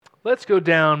Let's go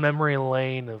down memory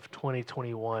lane of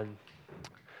 2021,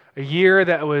 a year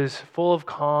that was full of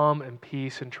calm and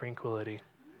peace and tranquility.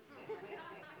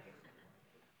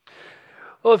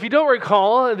 Well, if you don't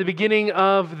recall, at the beginning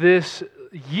of this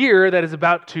year that is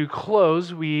about to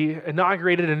close, we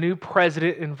inaugurated a new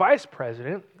president and vice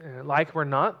president. Like we're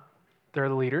not, they're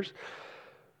the leaders.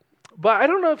 But I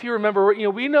don't know if you remember,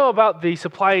 we know about the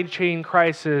supply chain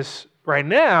crisis right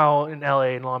now in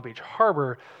LA and Long Beach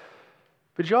Harbor.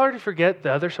 But did you already forget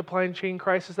the other supply chain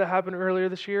crisis that happened earlier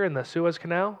this year in the Suez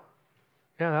Canal?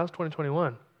 Yeah, that was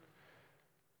 2021.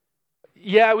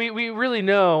 Yeah, we really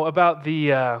know about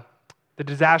the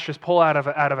disastrous pullout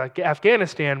out of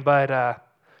Afghanistan, but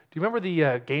do you remember the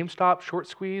GameStop short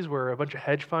squeeze where a bunch of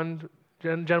hedge fund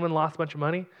gentlemen lost a bunch of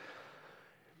money?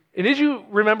 And did you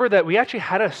remember that we actually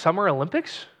had a Summer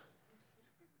Olympics?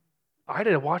 I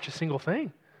didn't watch a single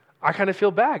thing. I kind of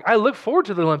feel bad. I look forward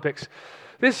to the Olympics.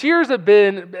 This year's have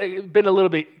been a little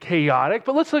bit chaotic,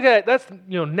 but let's look at that's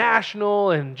national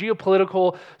and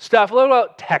geopolitical stuff. What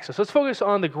about Texas? Let's focus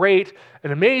on the great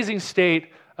and amazing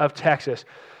state of Texas.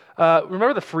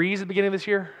 Remember the freeze at the beginning of this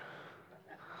year?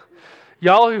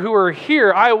 Y'all who were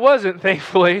here, I wasn't,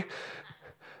 thankfully.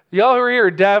 Y'all who were here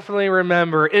definitely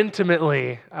remember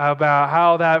intimately about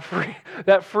how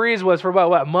that freeze was for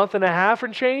about, a month and a half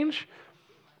and change?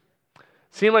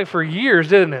 Seemed like for years,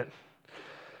 didn't it?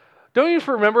 Don't you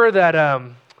remember that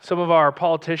some of our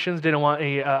politicians didn't want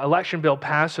an election bill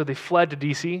passed, so they fled to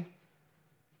D.C.?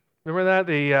 Remember that?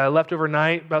 They left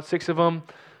overnight, about 6 of them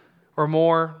or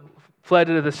more, fled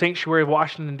to the sanctuary of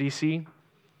Washington, D.C.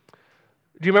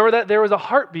 Do you remember that? There was a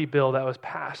heartbeat bill that was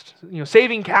passed,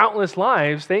 saving countless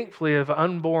lives, thankfully, of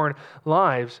unborn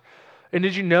lives. And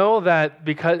did you know that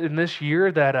because in this year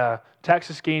that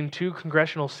Texas gained 2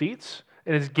 congressional seats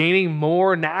and is gaining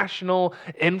more national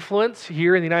influence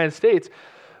here in the United States?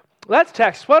 Well, that's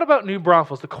Texas. What about New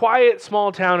Braunfels, the quiet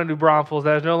small town of New Braunfels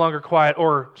that is no longer quiet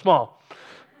or small?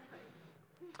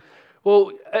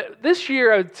 Well, this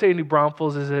year I would say New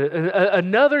Braunfels is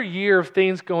another year of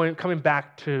things coming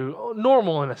back to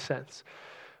normal in a sense.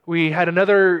 We had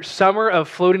another summer of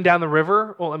floating down the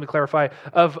river. Well, let me clarify,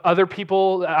 of other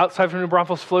people outside from New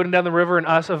Braunfels floating down the river and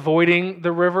us avoiding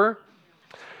the river.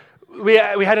 We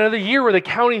had another year where the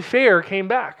county fair came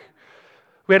back.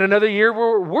 We had another year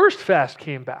where Wurst Fest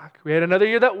came back. We had another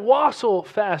year that Wassail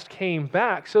Fest came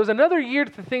back. So it was another year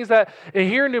to things that,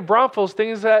 here in New Braunfels,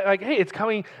 things that, hey, it's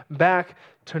coming back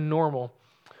to normal.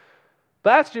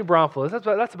 But that's New Braunfels.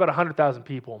 That's about 100,000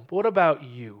 people. But what about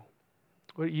you?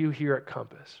 What are you here at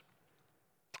Compass?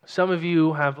 Some of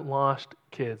you have lost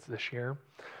kids this year.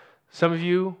 Some of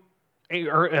you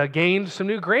gained some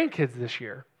new grandkids this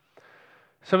year.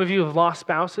 Some of you have lost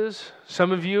spouses.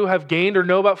 Some of you have gained or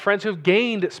know about friends who have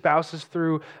gained spouses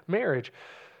through marriage.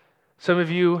 Some of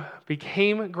you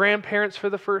became grandparents for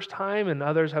the first time, and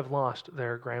others have lost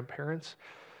their grandparents.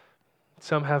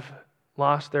 Some have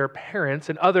lost their parents,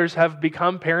 and others have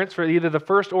become parents for either the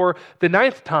first or the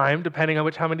 9th time, depending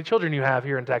on how many children you have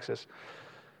here in Texas.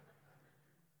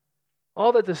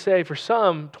 All that to say, for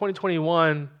some,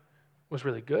 2021 was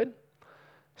really good.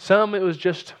 Some, it was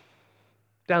just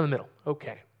down the middle,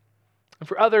 okay. And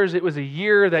for others, it was a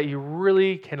year that you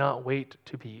really cannot wait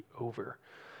to be over.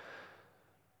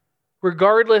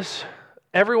 Regardless,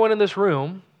 everyone in this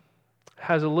room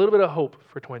has a little bit of hope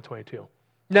for 2022.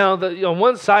 Now, on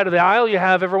one side of the aisle, you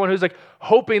have everyone who's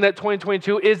hoping that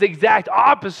 2022 is the exact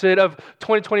opposite of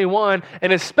 2021,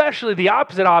 and especially the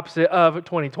opposite of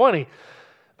 2020.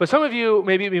 But some of you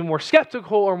may be more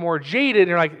skeptical or more jaded, and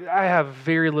you're like, I have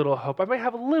very little hope. I might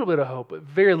have a little bit of hope, but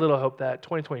very little hope that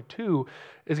 2022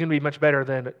 is going to be much better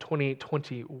than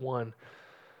 2021.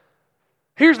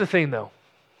 Here's the thing, though.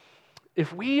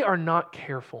 If we are not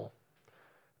careful,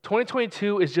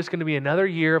 2022 is just going to be another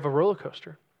year of a roller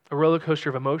coaster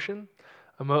of emotion,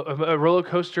 a roller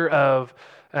coaster of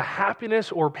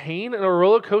happiness or pain, and a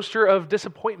roller coaster of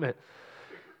disappointment.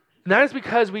 And that is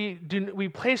because we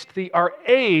placed our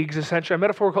eggs, essentially, our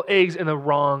metaphorical eggs, in the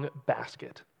wrong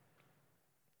basket.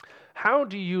 How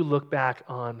do you look back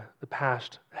on the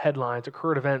past headlines or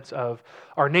current events of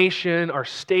our nation, our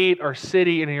state, our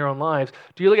city, and in your own lives?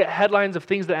 Do you look at headlines of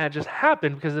things that had just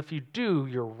happened? Because if you do,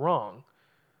 you're wrong.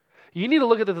 You need to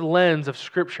look at the lens of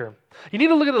Scripture. You need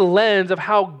to look at the lens of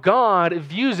how God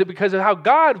views it, because of how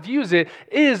God views it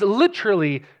is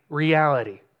literally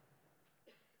reality.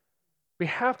 We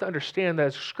have to understand that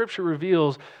as Scripture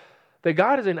reveals that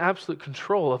God is in absolute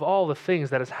control of all the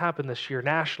things that has happened this year,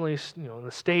 nationally, in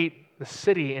the state, the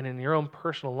city, and in your own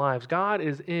personal lives. God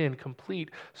is in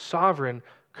complete sovereign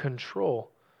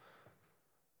control.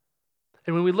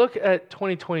 And when we look at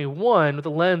 2021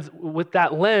 with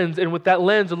that lens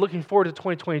of looking forward to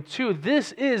 2022,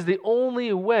 this is the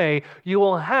only way you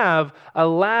will have a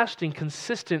lasting,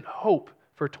 consistent hope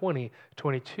for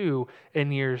 2022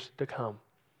 and years to come.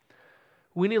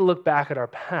 We need to look back at our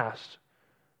past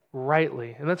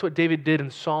rightly. And that's what David did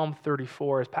in Psalm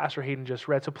 34, as Pastor Hayden just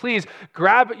read. So please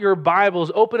grab your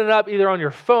Bibles, open it up either on your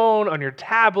phone, on your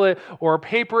tablet, or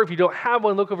paper. If you don't have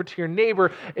one, look over to your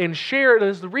neighbor and share it.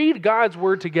 Let's read God's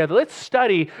Word together. Let's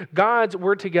study God's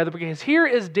Word together, because here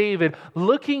is David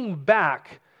looking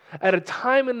back at a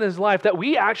time in his life that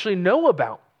we actually know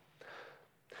about.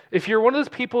 If you're one of those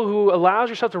people who allows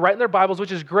yourself to write in their Bibles,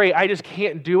 which is great, I just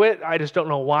can't do it. I just don't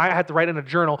know why. I have to write in a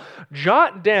journal.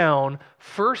 Jot down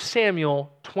 1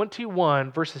 Samuel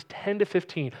 21, verses 10 to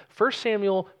 15. 1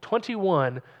 Samuel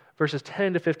 21, verses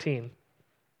 10 to 15.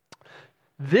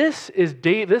 This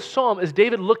psalm is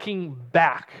David looking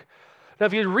back. Now,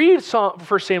 if you read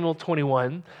 1 Samuel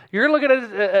 21, you're going to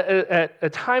look at a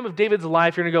time of David's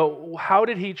life. You're going to go, how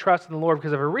did he trust in the Lord?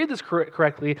 Because if I read this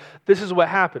correctly, this is what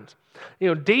happened.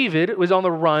 David was on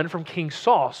the run from King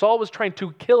Saul. Saul was trying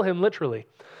to kill him literally.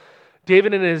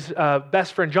 David and his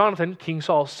best friend Jonathan, King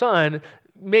Saul's son,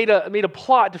 made a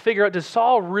plot to figure out, does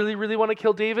Saul really, really want to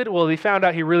kill David? Well, they found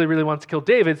out he really, really wants to kill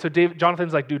David. So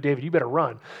Jonathan's like, dude, David, you better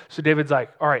run. So David's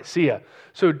like, all right, see ya.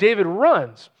 So David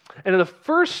runs. And at the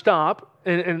first stop,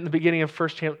 in the beginning of 1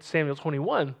 Samuel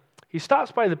 21, he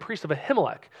stops by the priest of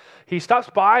Ahimelech. He stops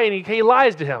by and he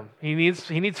lies to him. He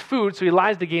needs food, so he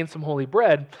lies to gain some holy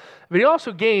bread. But he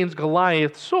also gains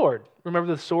Goliath's sword.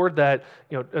 Remember the sword that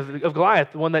of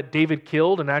Goliath, the one that David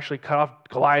killed and actually cut off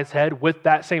Goliath's head with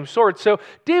that same sword. So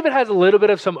David has a little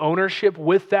bit of some ownership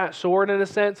with that sword, in a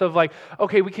sense of like,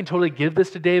 okay, we can totally give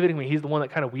this to David. I mean, he's the one that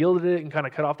kind of wielded it and kind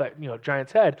of cut off that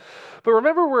giant's head. But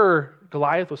remember where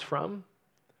Goliath was from?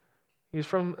 He was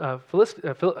from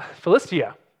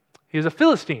Philistia. He was a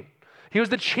Philistine. He was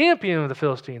the champion of the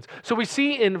Philistines. So we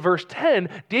see in verse 10,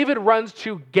 David runs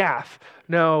to Gath.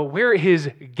 Now, where is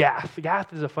Gath?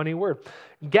 Gath is a funny word.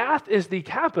 Gath is the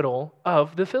capital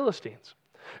of the Philistines,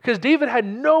 because David had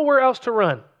nowhere else to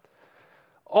run.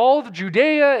 All of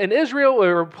Judea and Israel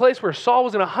were a place where Saul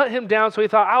was going to hunt him down, so he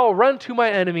thought, I will run to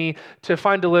my enemy to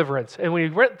find deliverance. And when he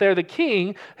went there, the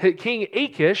King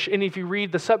Achish, and if you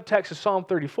read the subtext of Psalm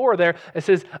 34 there, it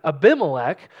says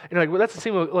Abimelech, and you're like, well, that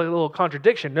seems like a little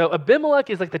contradiction. No, Abimelech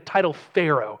is like the title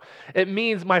Pharaoh. It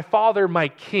means my father, my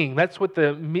king. That's what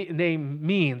the name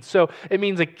means. So it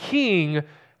means a king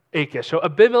Achish. So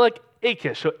Abimelech,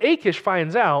 Achish. So Achish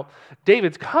finds out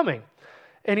David's coming.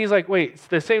 And he's like, wait, it's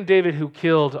the same David who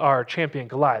killed our champion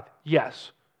Goliath.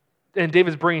 Yes. And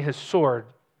David's bringing his sword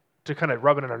to kind of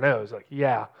rub it in our nose. Like,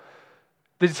 yeah.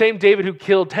 The same David who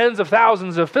killed tens of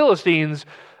thousands of Philistines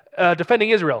defending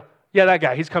Israel. Yeah, that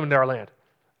guy. He's coming to our land.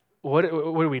 What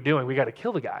are we doing? We got to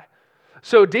kill the guy.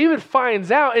 So David finds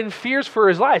out and fears for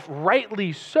his life,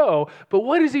 rightly so. But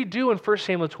what does he do in 1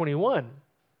 Samuel 21?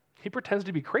 He pretends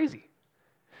to be crazy.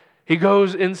 He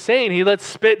goes insane. He lets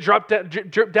spit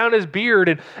drip down his beard.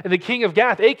 And the king of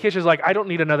Gath, Achish, is like, I don't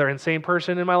need another insane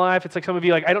person in my life. It's like some of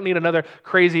you, like, I don't need another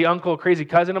crazy uncle, crazy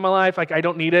cousin in my life. Like, I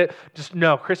don't need it. Just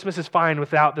no, Christmas is fine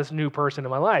without this new person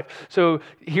in my life. So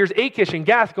here's Achish and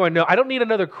Gath going, no, I don't need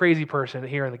another crazy person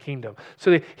here in the kingdom.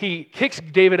 So he kicks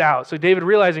David out. So David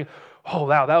realizing, oh,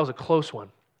 wow, that was a close one.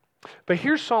 But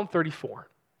here's Psalm 34.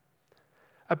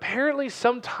 Apparently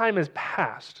some time has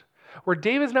passed where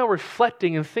David's now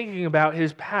reflecting and thinking about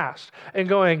his past and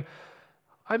going,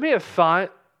 I may have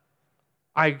thought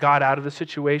I got out of the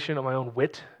situation on my own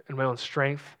wit and my own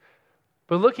strength,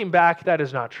 but looking back, that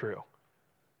is not true.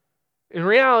 In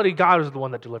reality, God was the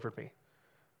one that delivered me.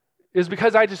 It was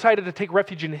because I decided to take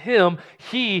refuge in Him,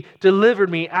 He delivered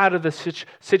me out of the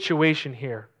situation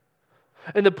here.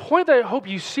 And the point that I hope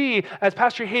you see as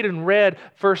Pastor Hayden read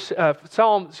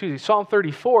Psalm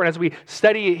 34, and as we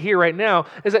study it here right now,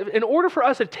 is that in order for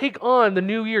us to take on the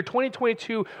new year,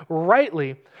 2022,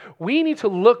 rightly, we need to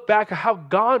look back at how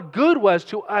good was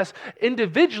to us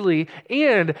individually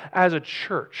and as a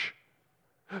church.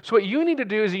 So what you need to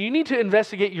do is you need to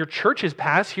investigate your church's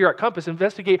past here at Compass,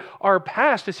 investigate our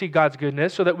past to see God's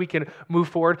goodness so that we can move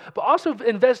forward, but also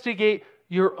investigate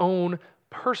your own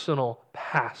personal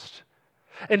past.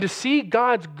 And to see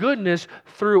God's goodness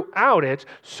throughout it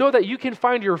so that you can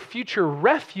find your future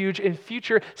refuge and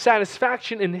future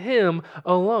satisfaction in Him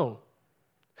alone.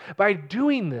 By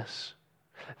doing this,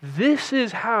 this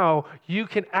is how you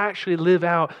can actually live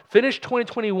out, finish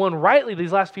 2021 rightly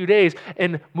these last few days,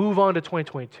 and move on to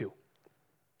 2022.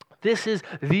 This is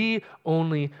the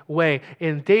only way.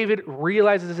 And David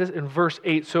realizes this in verse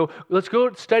 8. So let's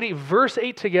go study verse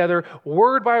 8 together,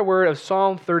 word by word of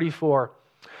Psalm 34.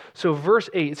 So verse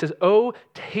 8, it says, "Oh,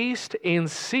 taste and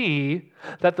see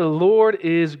that the Lord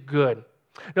is good."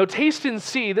 Now, taste and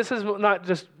see, this is not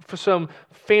just for some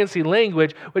fancy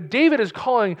language. What David is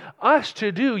calling us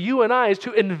to do, you and I, is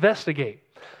to investigate.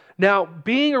 Now,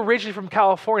 being originally from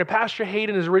California, Pastor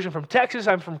Hayden is originally from Texas.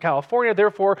 I'm from California.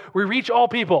 Therefore, we reach all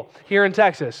people here in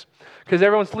Texas because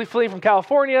everyone's fleeing from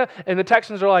California, and the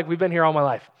Texans are like, we've been here all my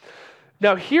life.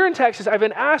 Now, here in Texas, I've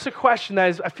been asked a question that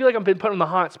is, I feel like I've been put on the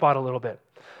hot spot a little bit.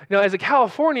 Now, as a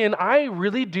Californian, I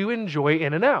really do enjoy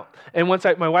In-N-Out. And once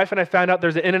my wife and I found out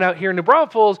there's an In-N-Out here in New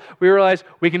Braunfels, we realized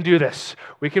we can do this.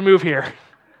 We can move here.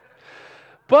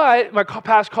 But my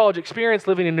past college experience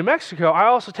living in New Mexico, I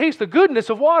also taste the goodness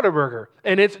of Whataburger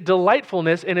and its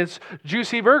delightfulness in its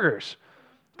juicy burgers,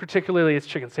 particularly its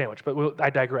chicken sandwich, but I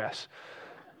digress.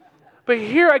 But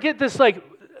here I get this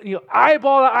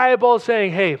eyeball to eyeball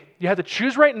saying, hey, you have to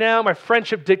choose right now. My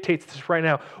friendship dictates this right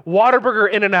now.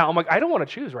 Whataburger, In-N-Out. I'm like, I don't want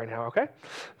to choose right now, okay?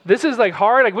 This is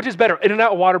hard. Which is better,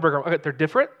 In-N-Out or Whataburger? Okay, they're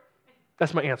different.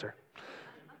 That's my answer.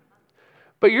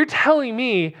 But you're telling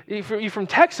me, you're from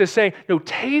Texas, saying, no,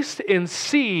 taste and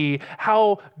see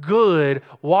how good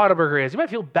Whataburger is. You might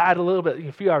feel bad a little bit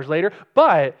a few hours later,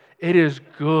 but it is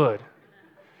good.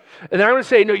 And then I'm going to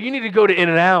say, no, you need to go to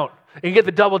In-N-Out and get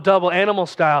the double animal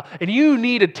style. And you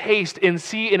need to taste and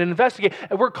see and investigate.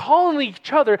 And we're calling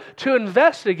each other to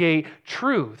investigate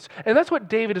truths. And that's what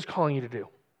David is calling you to do.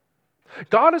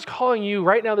 God is calling you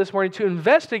right now this morning to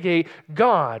investigate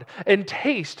God and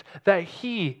taste that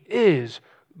He is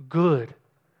good.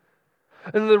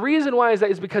 And the reason why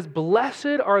is because blessed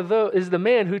is the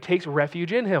man who takes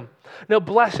refuge in Him. Now,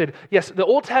 blessed, yes, the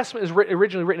Old Testament is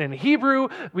originally written in Hebrew.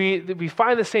 We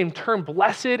find the same term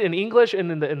blessed in English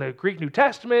and in the Greek New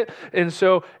Testament. And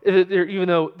so even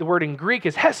though the word in Greek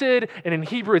is hesed and in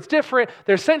Hebrew it's different,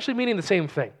 they're essentially meaning the same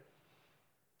thing.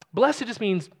 Blessed just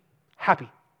means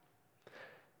happy.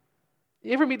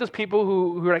 You ever meet those people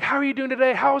who are like, how are you doing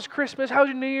today? How was Christmas? How was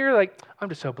your New Year? Like, I'm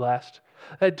just so blessed.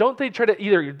 Don't they try to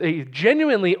either they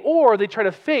genuinely or they try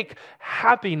to fake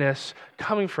happiness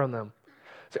coming from them?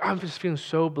 It's like, I'm just feeling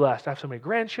so blessed. I have so many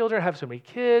grandchildren. I have so many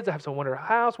kids. I have some wonderful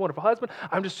house, wonderful husband.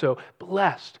 I'm just so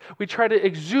blessed. We try to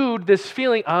exude this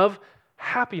feeling of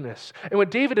happiness. And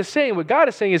what David is saying, what God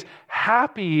is saying is,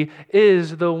 happy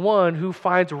is the one who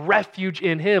finds refuge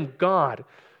in Him, God.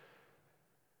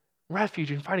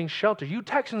 Refuge and finding shelter. You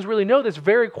Texans really know this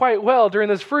quite well during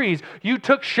this freeze. You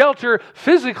took shelter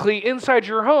physically inside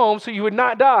your home so you would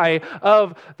not die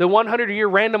of the 100-year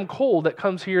random cold that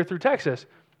comes here through Texas.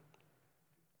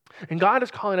 And God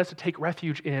is calling us to take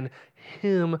refuge in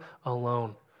Him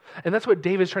alone. And that's what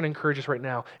David's trying to encourage us right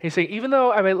now. He's saying, even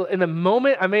though in the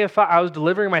moment I may have thought I was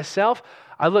delivering myself,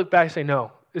 I look back and say,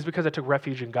 no, it's because I took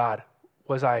refuge in God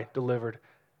was I delivered,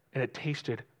 and it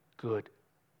tasted good.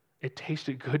 It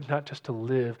tasted good not just to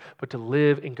live, but to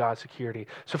live in God's security.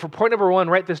 So for point number 1,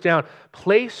 write this down.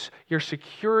 Place your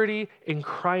security in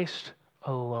Christ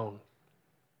alone.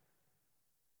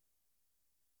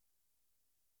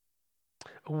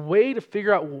 A way to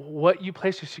figure out what you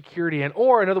place your security in,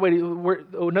 or another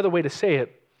way to say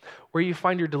it, where you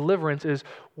find your deliverance is,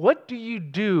 what do you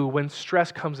do when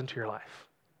stress comes into your life?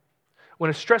 When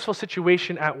a stressful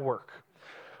situation at work,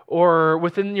 or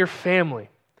within your family,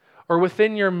 or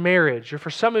within your marriage, or for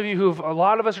some of you a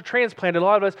lot of us are transplanted, a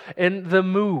lot of us in the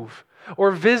move,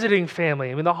 or visiting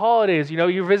family. I mean, the holidays, you're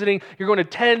going to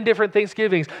 10 different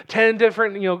Thanksgivings, 10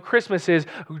 different, Christmases,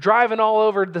 driving all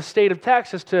over the state of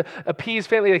Texas to appease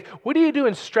family. Like, what do you do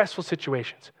in stressful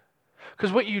situations?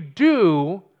 Because what you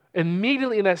do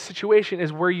immediately in that situation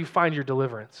is where you find your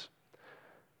deliverance.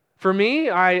 For me,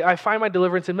 I find my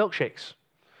deliverance in milkshakes.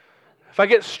 If I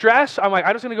get stressed, I'm like,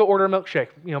 I'm just going to go order a milkshake.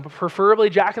 Preferably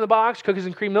Jack in the Box, cookies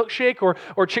and cream milkshake,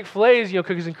 or Chick-fil-A's,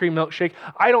 cookies and cream milkshake.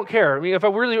 I don't care. I mean, if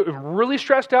I'm really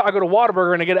stressed out, I go to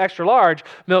Whataburger and I get an extra large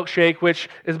milkshake, which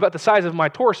is about the size of my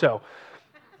torso.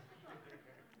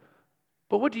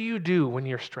 But what do you do when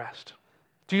you're stressed?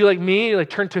 Do you, like me,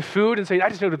 turn to food and say, I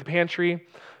just need to go to the pantry?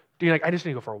 Do you I just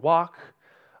need to go for a walk?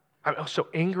 I'm so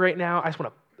angry right now. I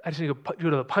just need to go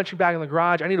to the punching bag in the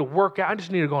garage. I need to work out. I just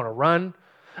need to go on a run.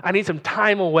 I need some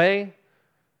time away.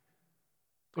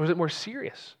 Or is it more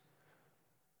serious?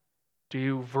 Do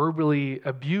you verbally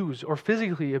abuse or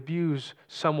physically abuse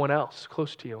someone else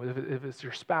close to you, if it's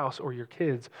your spouse or your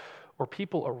kids or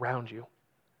people around you?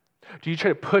 Do you try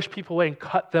to push people away and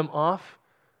cut them off?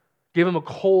 Give them a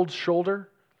cold shoulder?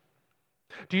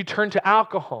 Do you turn to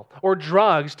alcohol or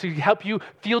drugs to help you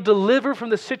feel delivered from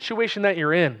the situation that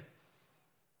you're in?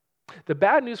 The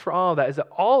bad news for all of that is that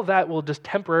all of that will just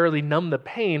temporarily numb the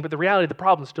pain, but the reality, the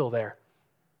problem's still there.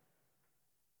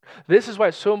 This is why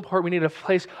it's so important we need to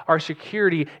place our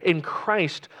security in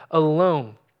Christ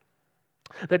alone.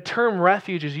 The term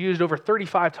refuge is used over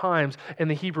 35 times in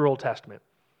the Hebrew Old Testament.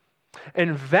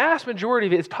 And vast majority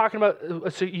of it is talking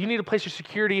about, so you need to place your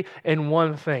security in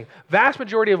one thing. Vast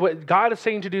majority of what God is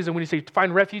saying to do is, and when you say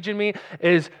find refuge in me,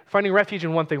 is finding refuge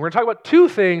in one thing. We're going to talk about two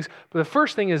things, but the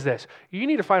first thing is this. You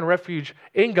need to find refuge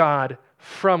in God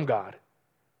from God.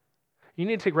 You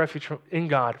need to take refuge in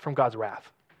God from God's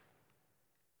wrath.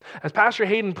 As Pastor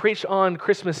Hayden preached on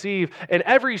Christmas Eve, and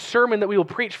every sermon that we will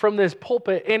preach from this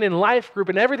pulpit and in life group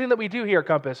and everything that we do here at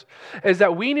Compass, is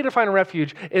that we need to find a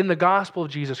refuge in the gospel of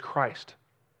Jesus Christ.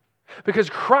 Because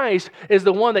Christ is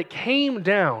the one that came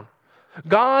down.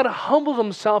 God humbled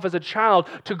himself as a child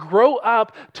to grow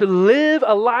up, to live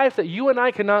a life that you and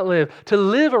I cannot live, to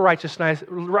live a righteous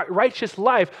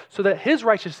life so that his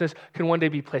righteousness can one day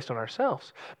be placed on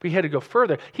ourselves. But he had to go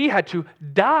further. He had to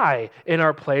die in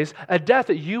our place, a death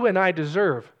that you and I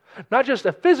deserve. Not just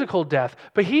a physical death,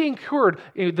 but he incurred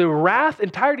the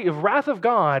entirety of wrath of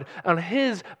God on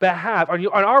his behalf, on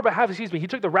our behalf, He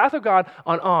took the wrath of God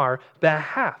on our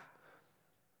behalf.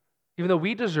 Even though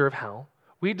we deserve hell,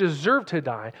 we deserve to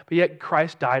die, but yet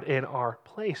Christ died in our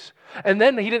place. And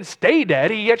then he didn't stay dead.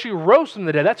 He actually rose from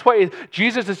the dead. That's why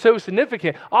Jesus is so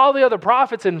significant. All the other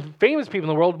prophets and famous people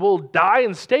in the world will die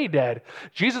and stay dead.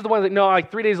 Jesus is the one that, no, like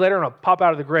 3 days later, I'm going to pop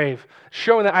out of the grave,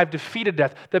 showing that I've defeated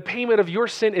death. The payment of your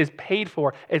sin is paid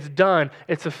for. It's done.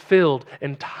 It's fulfilled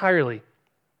entirely.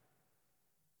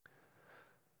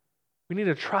 We need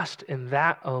to trust in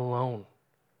that alone.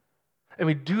 And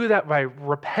we do that by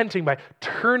repenting, by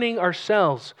turning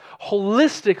ourselves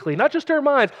holistically, not just our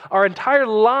minds, our entire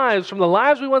lives, from the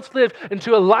lives we once lived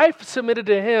into a life submitted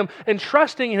to him, and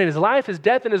trusting in his life, his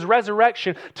death, and his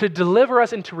resurrection to deliver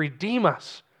us and to redeem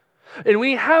us. And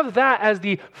when you have that as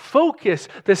the focus,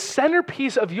 the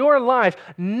centerpiece of your life,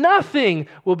 nothing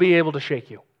will be able to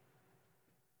shake you.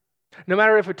 No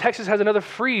matter if Texas has another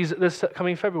freeze this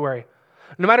coming February,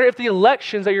 no matter if the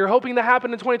elections that you're hoping to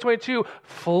happen in 2022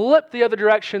 flip the other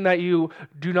direction that you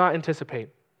do not anticipate.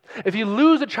 If you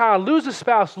lose a child, lose a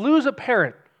spouse, lose a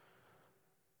parent,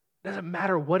 it doesn't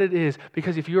matter what it is,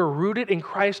 because if you're rooted in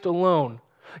Christ alone,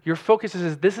 your focus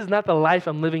is this is not the life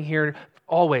I'm living here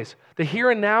always. The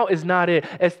here and now is not it.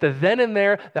 It's the then and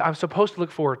there that I'm supposed to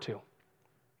look forward to.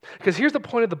 Because here's the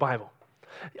point of the Bible.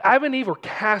 Adam and Eve were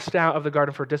cast out of the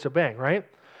garden for disobeying, right?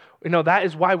 You know, that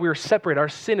is why we're separated. Our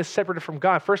sin is separated from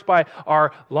God. First by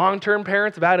our long-term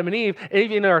parents of Adam and Eve, and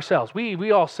even ourselves.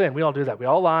 We all sin. We all do that. We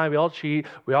all lie. We all cheat.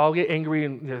 We all get angry.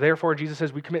 And therefore, Jesus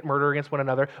says we commit murder against one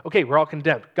another. Okay, we're all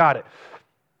condemned. Got it.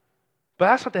 But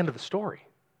that's not the end of the story.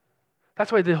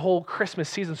 That's why the whole Christmas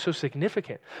season is so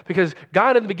significant. Because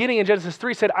God in the beginning in Genesis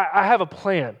 3 said, I have a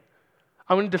plan.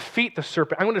 I'm going to defeat the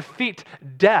serpent. I'm going to defeat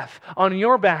death on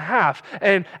your behalf.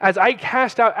 And as I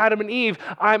cast out Adam and Eve,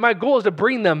 my goal is to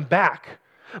bring them back.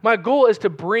 My goal is to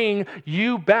bring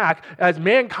you back as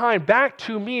mankind back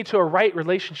to me, to a right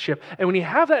relationship. And when you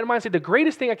have that in mind, say the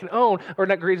greatest thing I can own, or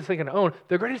not greatest thing I can own,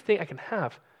 the greatest thing I can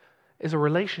have is a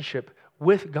relationship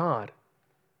with God.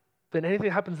 Then anything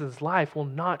that happens in this life will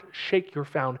not shake your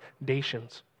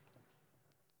foundations.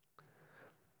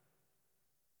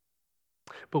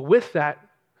 But with that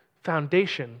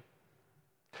foundation,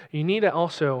 you need to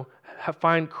also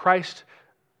find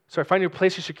your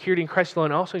place of security in Christ alone,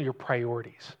 and also in your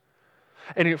priorities.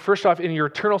 And first off, in your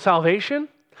eternal salvation,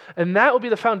 and that will be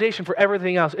the foundation for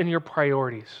everything else in your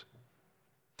priorities.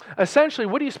 Essentially,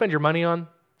 what do you spend your money on?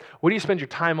 What do you spend your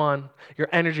time on, your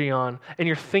energy on, and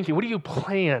your thinking? What do you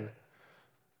plan?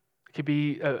 It could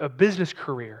be a business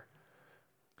career.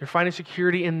 You're finding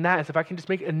security in that. It's if I can just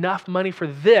make enough money for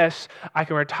this, I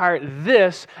can retire at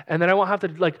this, and then I won't have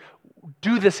to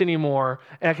do this anymore,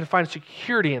 and I can find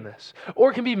security in this. Or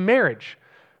it can be marriage.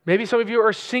 Maybe some of you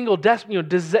are single,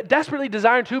 desperately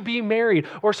desiring to be married,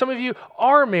 or some of you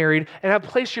are married and have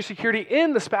placed your security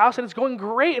in the spouse, and it's going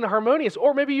great and harmonious.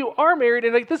 Or maybe you are married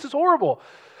and this is horrible.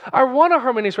 I want a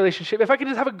harmonious relationship. If I could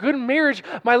just have a good marriage,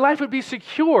 my life would be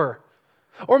secure.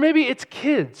 Or maybe it's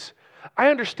kids. I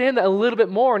understand that a little bit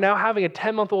more now, having a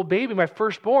 10-month-old baby, my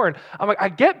firstborn. I'm like, I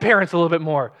get parents a little bit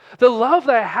more. The love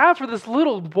that I have for this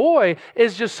little boy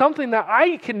is just something that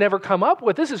I can never come up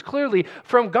with. This is clearly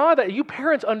from God that you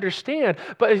parents understand.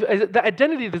 But the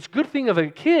identity, this good thing of a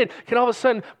kid, can all of a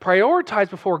sudden prioritize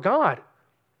before God.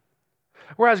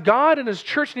 Whereas God and his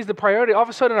church needs the priority, all of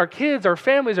a sudden our kids, our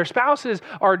families, our spouses,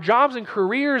 our jobs and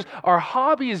careers, our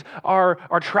hobbies, our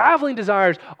traveling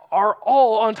desires are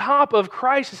all on top of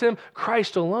Christ, him,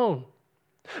 Christ alone.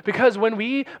 Because when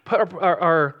we put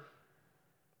our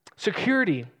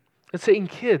security, let's say in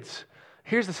kids,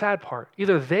 here's the sad part.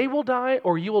 Either they will die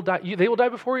or you will die. They will die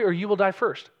before you or you will die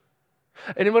first.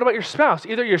 And then what about your spouse?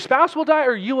 Either your spouse will die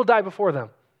or you will die before them.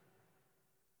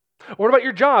 What about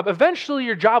your job? Eventually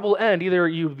your job will end. Either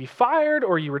you will be fired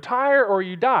or you retire or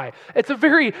you die. It's a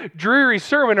very dreary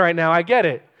sermon right now, I get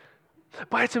it.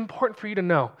 But it's important for you to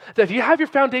know that if you have your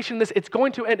foundation in this, it's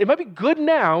going to end. It might be good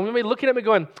now. You may be looking at me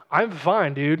going, I'm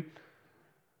fine, dude.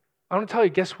 I want to tell you,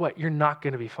 guess what? You're not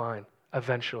going to be fine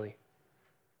eventually.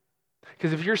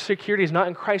 Because if your security is not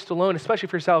in Christ alone, especially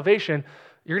for your salvation,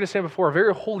 you're going to stand before a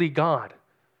very holy God.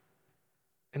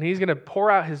 And he's going to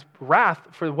pour out his wrath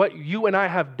for what you and I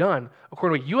have done,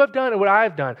 according to what you have done and what I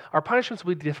have done. Our punishments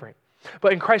will be different.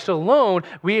 But in Christ alone,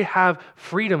 we have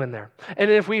freedom in there. And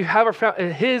if we have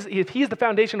if he's the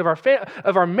foundation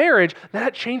of our marriage,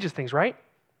 that changes things, right?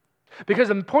 Because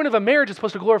the point of a marriage is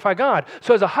supposed to glorify God.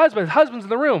 So as husbands in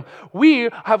the room, we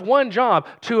have one job: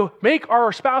 to make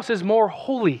our spouses more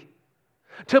holy,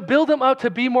 to build them up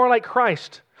to be more like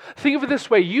Christ. Think of it this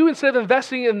way. You, instead of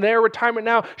investing in their retirement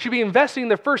now, should be investing in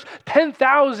the first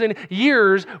 10,000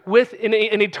 years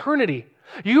in eternity.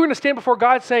 You're going to stand before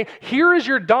God saying, here is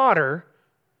your daughter.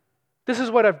 This is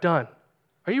what I've done.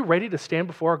 Are you ready to stand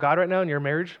before God right now in your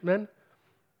marriage, men?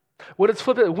 What it's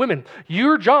flipped at women.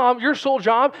 Your job, your sole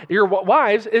job, your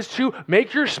wives, is to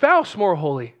make your spouse more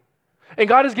holy. And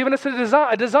God has given us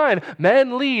a design.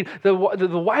 Men lead, the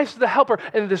wives are the helper,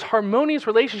 and this harmonious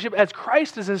relationship as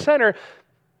Christ is the center.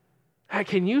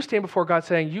 Can you stand before God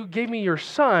saying, you gave me your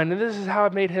son, and this is how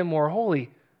I've made him more holy?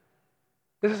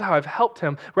 This is how I've helped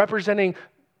him, representing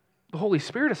the Holy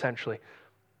Spirit, essentially.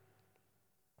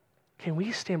 Can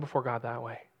we stand before God that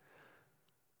way?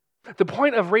 The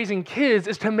point of raising kids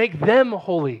is to make them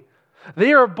holy.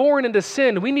 They are born into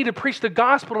sin. We need to preach the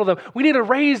gospel to them. We need to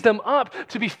raise them up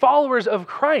to be followers of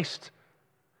Christ.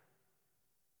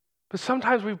 But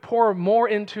sometimes we pour more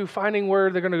into finding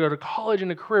where they're going to go to college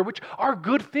and a career, which are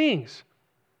good things.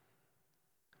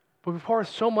 But we pour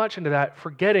so much into that,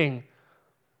 forgetting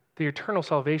the eternal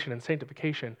salvation and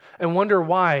sanctification, and wonder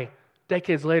why,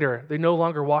 decades later, they no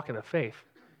longer walk in the faith.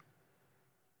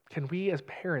 Can we as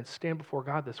parents stand before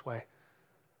God this way?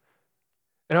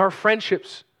 And our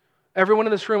friendships, everyone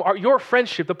in this room, your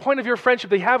friendship, the point of your friendship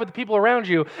that you have with the people around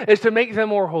you is to make them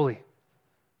more holy.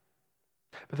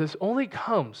 But this only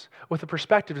comes with the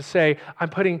perspective to say, I'm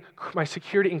putting my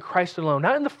security in Christ alone,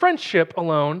 not in the friendship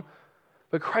alone,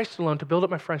 but Christ alone to build up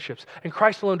my friendships, and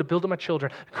Christ alone to build up my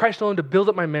children, and Christ alone to build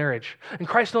up my marriage, and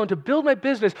Christ alone to build my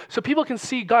business so people can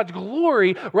see God's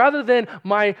glory rather than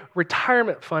my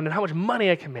retirement fund and how much money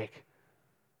I can make.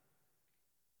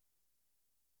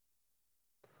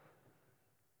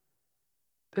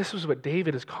 This is what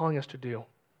David is calling us to do.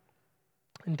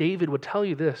 And David would tell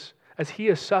you this, as he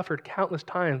has suffered countless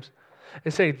times,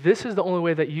 and say, this is the only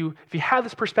way that if you have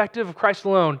this perspective of Christ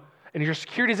alone, and your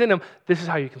security is in him, this is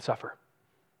how you can suffer.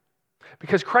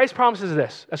 Because Christ promises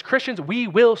this. As Christians, we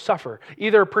will suffer,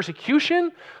 either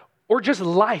persecution or just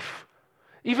life.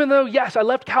 Even though, yes, I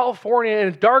left California and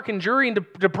it's dark and dreary and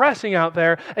depressing out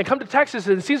there, and come to Texas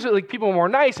and it seems like people are more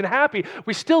nice and happy,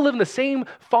 we still live in the same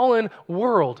fallen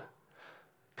world.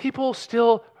 People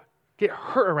still get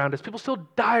hurt around us. People still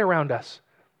die around us.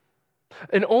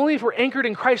 And only if we're anchored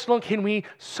in Christ alone can we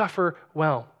suffer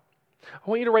well. I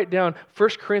want you to write down 1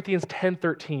 Corinthians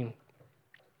 10:13.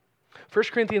 1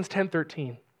 Corinthians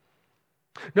 10:13.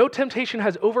 No temptation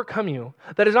has overcome you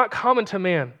that is not common to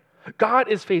man. God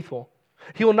is faithful.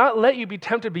 He will not let you be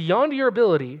tempted beyond your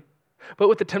ability, but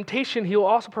with the temptation, he will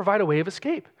also provide a way of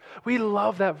escape. We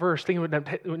love that verse, thinking about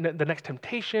the next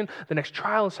temptation, the next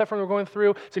trial and suffering we're going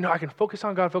through. So, I can focus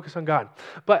on God, focus on God.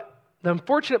 But the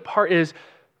unfortunate part is,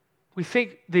 we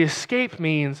think the escape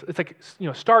means, it's like,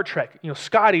 Star Trek,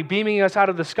 Scotty beaming us out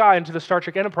of the sky into the Star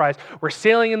Trek Enterprise. We're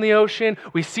sailing in the ocean.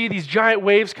 We see these giant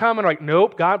waves come and we're like,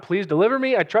 nope, God, please deliver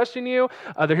me. I trust in you.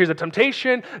 Here's a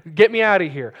temptation. Get me out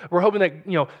of here. We're hoping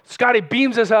that, Scotty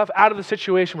beams us up out of the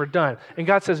situation. We're done. And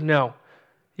God says, no.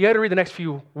 You got to read the next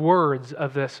few words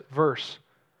of this verse,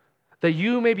 that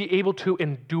you may be able to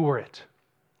endure it.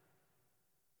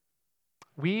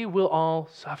 We will all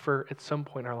suffer at some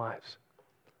point in our lives.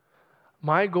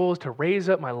 My goal is to raise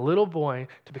up my little boy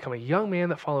to become a young man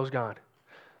that follows God.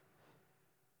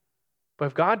 But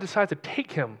if God decides to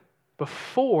take him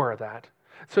before that,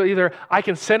 so either I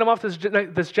can send him off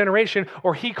this generation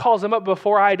or he calls him up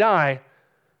before I die,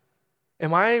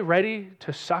 am I ready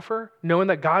to suffer knowing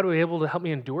that God will be able to help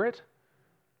me endure it?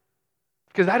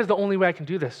 Because that is the only way I can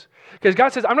do this. Because God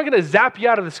says, I'm not going to zap you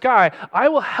out of the sky. I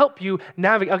will help you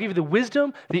navigate. I'll give you the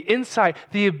wisdom, the insight,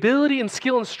 the ability and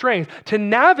skill and strength to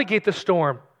navigate the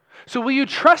storm. So will you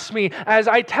trust me as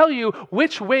I tell you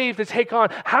which wave to take on,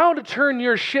 how to turn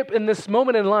your ship in this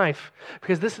moment in life?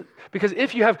 Because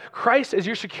if you have Christ as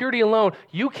your security alone,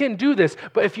 you can do this.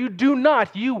 But if you do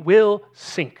not, you will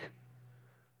sink.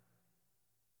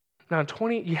 Now,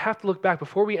 you have to look back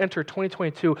before we enter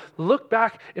 2022. Look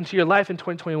back into your life in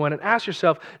 2021 and ask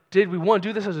yourself, did we, one,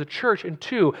 do this as a church? And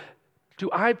two, do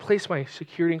I place my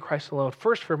security in Christ alone,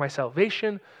 first for my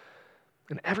salvation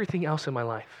and everything else in my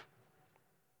life?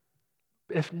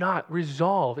 If not,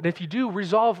 resolve. And if you do,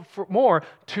 resolve for more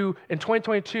in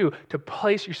 2022 to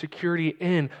place your security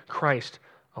in Christ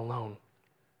alone.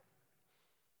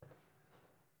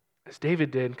 As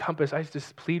David did, Compass, I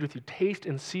just plead with you, taste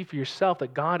and see for yourself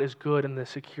that God is good and the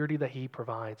security that he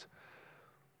provides.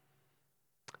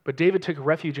 But David took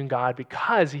refuge in God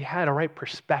because he had a right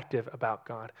perspective about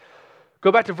God.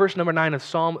 Go back to verse number 9 of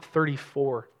Psalm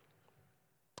 34.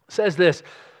 It says this,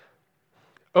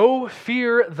 "Oh,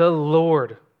 fear the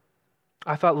Lord."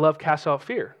 I thought love casts out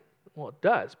fear. Well, it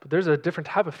does, but there's a different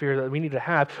type of fear that we need to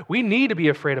have. We need to be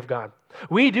afraid of God.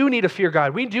 We do need to fear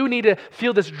God. We do need to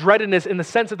feel this dreadedness in the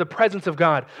sense of the presence of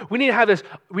God. We need to have this,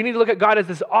 we need to look at God as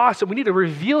this awesome. We need to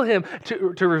reveal him,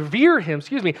 to revere him,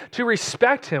 to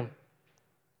respect him.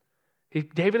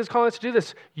 David is calling us to do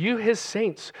this. You, his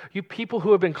saints, you people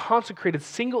who have been consecrated,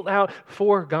 singled out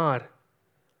for God.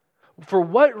 For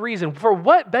what reason, for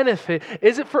what benefit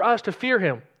is it for us to fear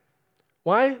him?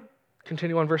 Why?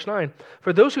 Continue on verse 9.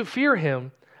 For those who fear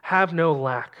him have no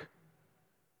lack.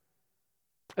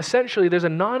 Essentially, there's a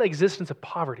non-existence of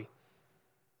poverty.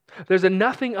 There's a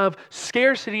nothing of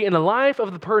scarcity in the life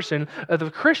of the person, of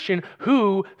the Christian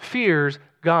who fears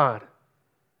God.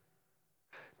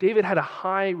 David had a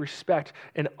high respect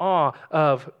and awe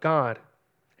of God.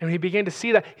 And he began to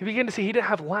see that. He began to see he didn't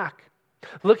have lack.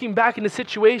 Looking back in the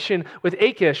situation with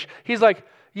Achish, he's like,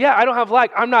 yeah, I don't have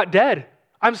lack. I'm not dead.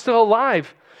 I'm still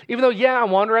alive. Even though,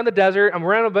 I'm wandering around the desert. I'm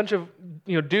around a bunch of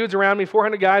dudes around me,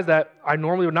 400 guys that I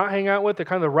normally would not hang out with. They're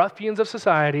kind of the ruffians of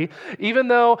society. Even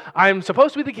though I'm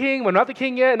supposed to be the king, but I'm not the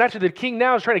king yet, and actually the king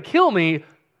now is trying to kill me,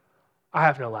 I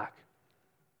have no lack.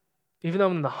 Even though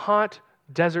I'm in the hot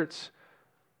deserts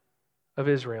of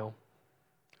Israel,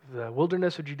 the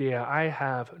wilderness of Judea, I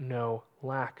have no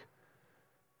lack.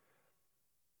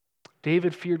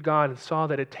 David feared God and saw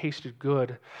that it tasted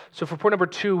good. So for point number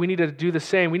 2, we need to do the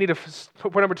same. We need to,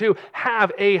 point number 2,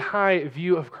 have a high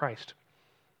view of Christ.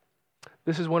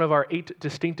 This is one of our 8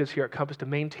 distinctives here at Compass, to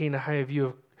maintain a high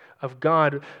view of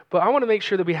God. But I want to make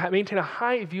sure that we maintain a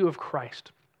high view of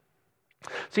Christ.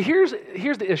 So here's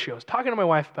the issue. I was talking to my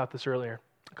wife about this earlier,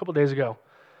 a couple days ago,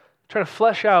 trying to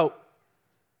flesh out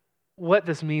what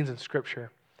this means in Scripture.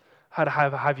 How to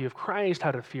have a high view of Christ, how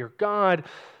to fear God,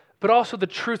 but also the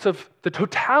truth of the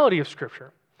totality of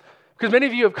Scripture. Because many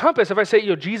of you have Compass, if I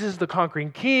say, Jesus is the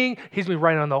conquering king, he's been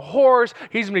riding on the horse,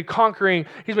 he's been conquering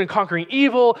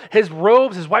evil, his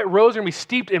white robes are going to be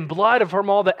steeped in blood from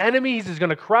all the enemies he's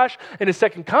going to crush in his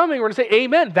second coming, we're going to say,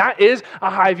 amen, that is a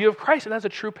high view of Christ, and that's a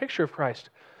true picture of Christ.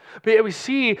 But we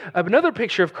see another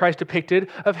picture of Christ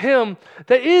depicted of him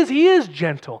he is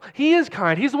gentle, he is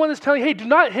kind, he's the one that's telling you, hey, do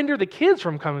not hinder the kids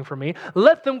from coming from me,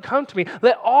 let them come to me,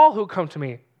 let all who come to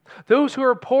me. Those who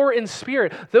are poor in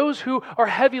spirit, those who are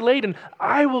heavy laden,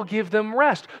 I will give them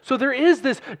rest. So there is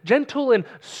this gentle and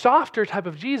softer type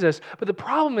of Jesus, but the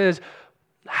problem is,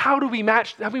 how do we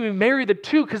marry the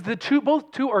two? Because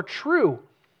both two are true.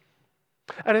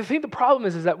 And I think the problem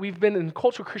is that we've been in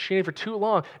cultural Christianity for too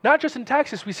long. Not just in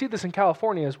Texas, we see this in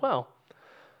California as well.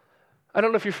 I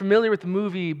don't know if you're familiar with the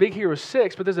movie Big Hero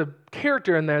 6, but there's a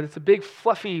character in there that's a big,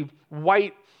 fluffy,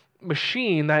 white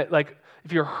machine that,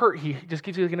 if you're hurt, he just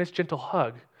gives you a nice, gentle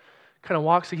hug. Kind of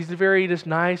walks, he's very just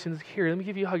nice, and here, let me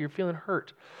give you a hug, you're feeling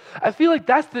hurt. I feel like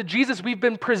that's the Jesus we've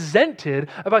been presented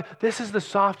about. This is the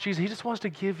soft Jesus. He just wants to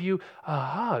give you a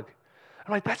hug.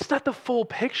 I'm like, that's not the full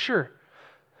picture.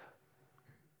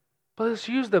 But let's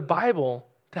use the Bible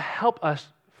to help us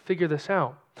figure this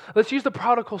out. Let's use the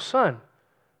prodigal son.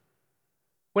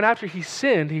 When after he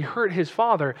sinned, he hurt his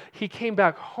father, he came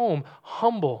back home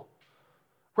humble,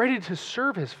 ready to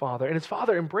serve his father, and his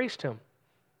father embraced him.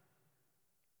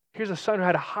 Here's a son who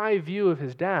had a high view of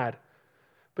his dad,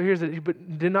 but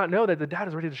did not know that the dad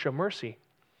is ready to show mercy.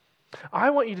 I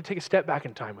want you to take a step back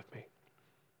in time with me.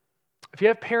 If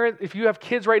you have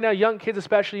kids right now, young kids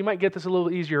especially, you might get this a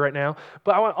little easier right now,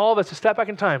 but I want all of us to step back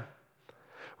in time.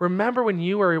 Remember when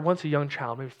you were once a young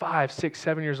child, maybe 5, 6,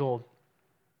 7 years old,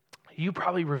 you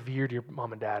probably revered your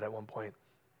mom and dad at one point.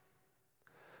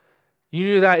 You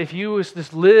knew that if you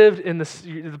just lived in the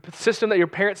system that your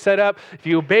parents set up, if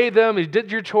you obeyed them, you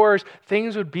did your chores,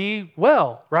 things would be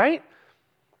well, right?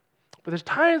 But there's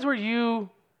times where you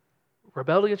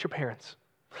rebelled against your parents.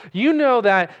 You know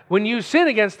that when you sin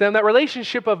against them, that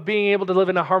relationship of being able to live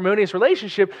in a harmonious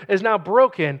relationship is now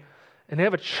broken, and they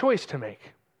have a choice to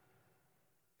make.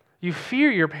 You fear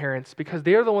your parents because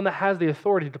they're the one that has the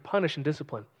authority to punish and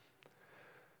discipline.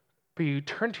 But you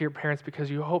turn to your parents because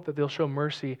you hope that they'll show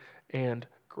mercy and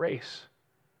grace.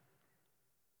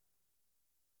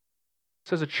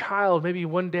 So as a child, maybe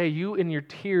one day you in your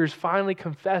tears finally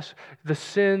confess the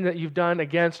sin that you've done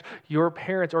against your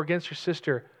parents or against your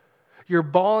sister. You're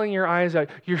bawling your eyes out.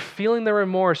 You're feeling the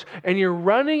remorse. And you're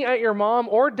running at your mom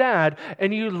or dad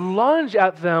and you lunge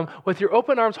at them with your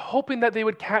open arms, hoping that they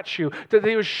would catch you, that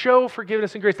they would show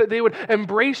forgiveness and grace, that they would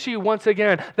embrace you once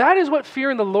again. That is what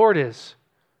fear in the Lord is.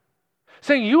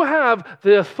 Saying you have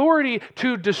the authority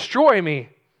to destroy me,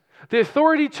 the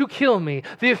authority to kill me,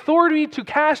 the authority to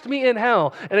cast me in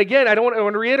hell. And again, I want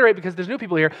to reiterate because there's new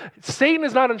people here. Satan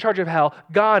is not in charge of hell.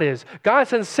 God is. God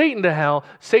sends Satan to hell.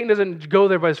 Satan doesn't go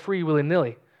there by his free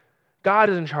willy-nilly. God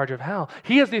is in charge of hell.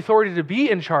 He has the authority to be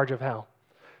in charge of hell.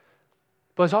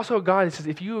 But it's also God that says,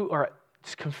 if you are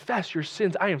just confess your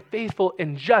sins. I am faithful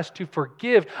and just to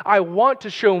forgive. I want to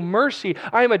show mercy.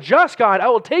 I am a just God. I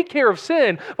will take care of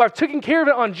sin, but I've taken care of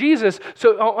it on Jesus,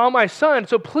 so on my Son.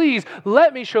 So please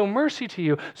let me show mercy to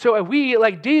you. So we,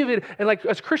 like David and like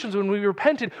as Christians, when we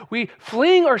repented, we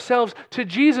fling ourselves to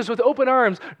Jesus with open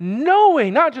arms,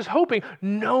 knowing, not just hoping,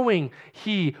 knowing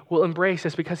He will embrace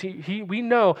us because we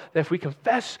know that if we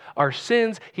confess our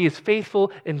sins, He is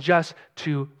faithful and just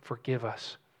to forgive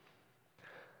us.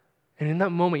 And in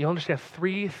that moment, you'll understand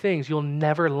three things you'll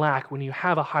never lack when you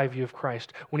have a high view of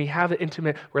Christ, when you have an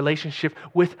intimate relationship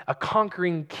with a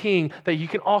conquering King that you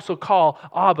can also call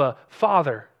Abba,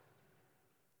 Father.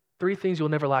 Three things you'll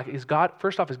never lack is God.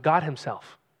 First off, is God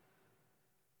Himself.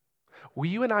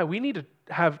 You and I, we need to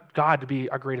have God to be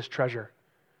our greatest treasure.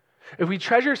 If we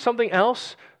treasure something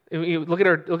else, look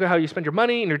at how you spend your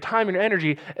money and your time and your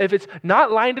energy. If it's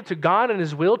not lined up to God and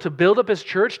His will to build up His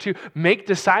church, to make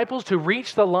disciples, to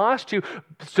reach the lost, to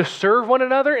serve one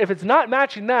another, if it's not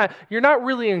matching that, you're not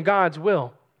really in God's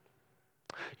will.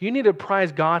 You need to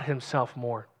prize God Himself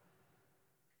more.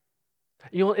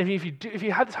 If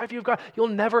you have this high view of God, you'll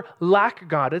never lack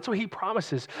God. That's what He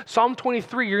promises. Psalm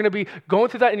 23, you're going to be going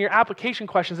through that in your application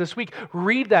questions this week.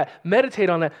 Read that, meditate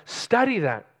on that, study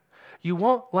that. You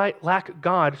won't lack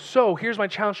God. So here's my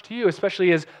challenge to you,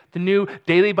 especially as the new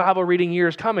daily Bible reading year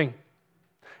is coming.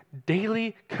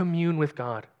 Daily commune with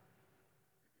God.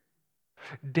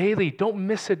 Daily, don't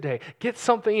miss a day. Get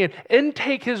something in.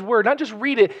 Intake His word. Not just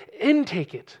read it,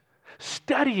 intake it.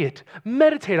 Study it.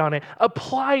 Meditate on it.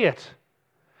 Apply it.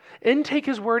 Intake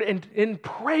His word and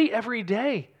pray every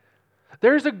day.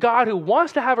 There's a God who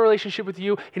wants to have a relationship with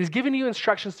you and He's given you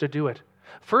instructions to do it.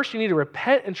 First, you need to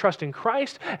repent and trust in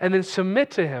Christ, and then submit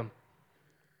to Him.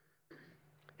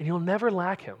 And you'll never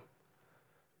lack Him.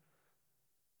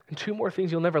 And two more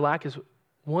things you'll never lack is,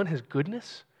 one, His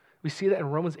goodness. We see that in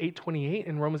Romans 8:28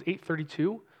 and Romans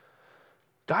 8:32.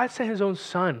 God sent His own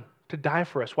Son to die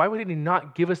for us. Why would He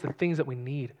not give us the things that we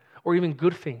need, or even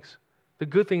good things, the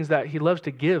good things that He loves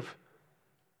to give?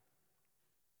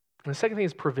 And the second thing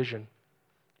is provision.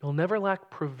 You'll never lack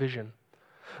provision.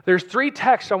 There's three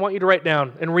texts I want you to write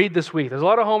down and read this week. There's a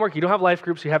lot of homework. You don't have life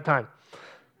groups, so you have time.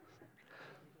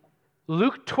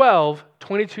 Luke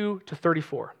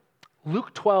 12:22-34.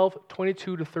 Luke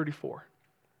 12:22-34.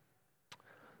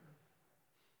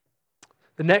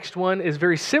 The next one is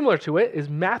very similar to it, is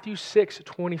Matthew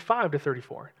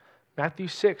 6:25-34. Matthew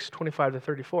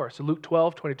 6:25-34. So Luke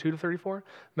 12:22-34,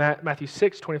 Matthew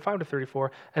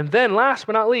 6:25-34, and then last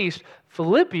but not least,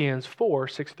 Philippians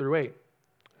 4:6-8.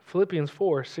 Philippians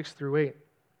 4:6-8.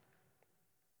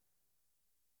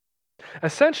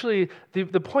 Essentially,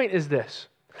 the point is this.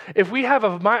 If we have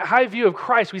a high view of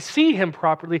Christ, we see Him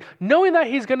properly, knowing that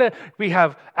we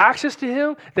have access to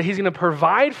Him, that He's going to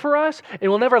provide for us, and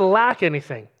we'll never lack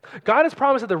anything. God has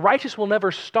promised that the righteous will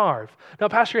never starve. Now,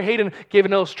 Pastor Hayden gave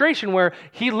an illustration where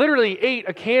he literally ate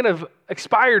a can of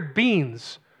expired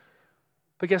beans.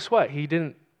 But guess what? He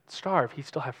didn't starve. He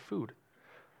still had food.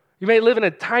 You may live in a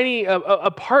tiny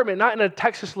apartment, not in a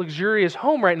Texas luxurious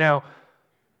home right now,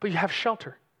 but you have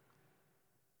shelter.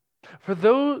 For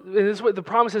those, and this is what the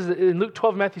promises in Luke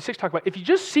 12 and Matthew 6 talk about. If you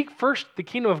just seek first the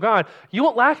kingdom of God, you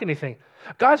won't lack anything.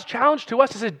 God's challenge to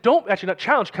us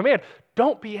is command,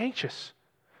 don't be anxious.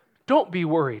 Don't be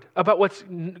worried about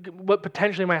what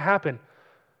potentially might happen.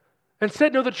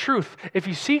 Instead, know the truth. If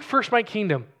you seek first my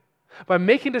kingdom, by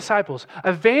making disciples,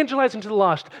 evangelizing to the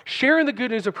lost, sharing the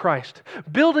good news of Christ,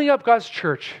 building up God's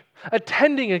church,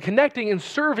 attending and connecting and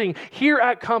serving here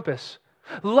at Compass,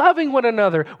 loving one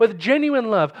another with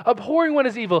genuine love, abhorring what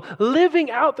is evil,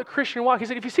 living out the Christian walk. He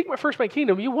said, if you seek first my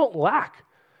kingdom, you won't lack.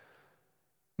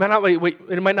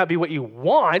 It might not be what you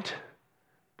want,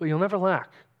 but you'll never lack.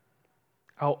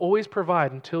 I'll always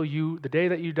provide until the day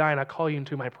that you die, and I call you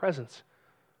into my presence.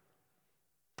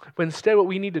 But instead, what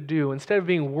we need to do, instead of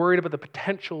being worried about the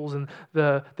potentials and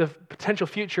the potential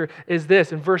future, is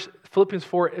this. In Philippians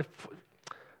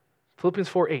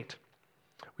 4:8.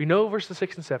 We know verses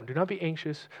 6 and 7. Do not be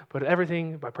anxious, but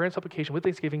everything, by prayer and supplication, with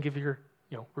thanksgiving, give your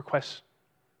requests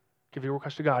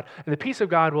to God. And the peace of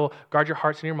God will guard your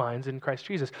hearts and your minds in Christ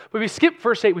Jesus. But we skip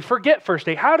verse 8. We forget verse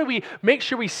 8. How do we make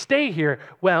sure we stay here?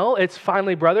 Well, it's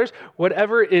finally, brothers,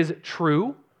 whatever is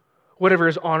true, whatever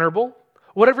is honorable,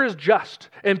 whatever is just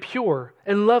and pure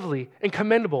and lovely and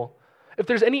commendable, if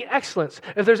there's any excellence,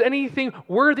 if there's anything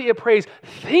worthy of praise,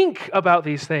 think about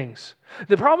these things.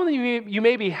 The problem that you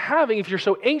may be having if you're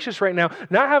so anxious right now,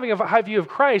 not having a high view of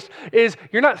Christ, is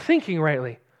you're not thinking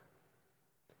rightly.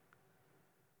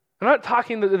 I'm not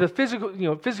talking the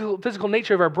physical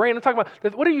nature of our brain. I'm talking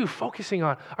about what are you focusing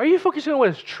on? Are you focusing on what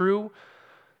is true,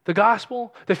 the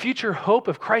gospel, the future hope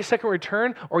of Christ's second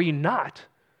return, or are you not?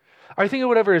 Are you thinking of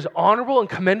whatever is honorable and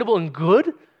commendable and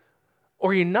good,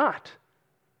 or are you not?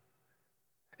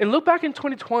 And look back in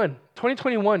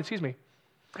 2021,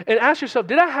 and ask yourself,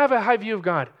 did I have a high view of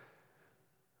God?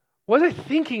 Was I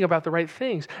thinking about the right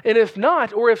things? And if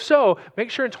not, or if so, make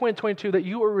sure in 2022 that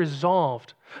you are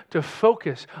resolved to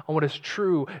focus on what is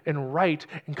true and right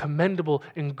and commendable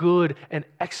and good and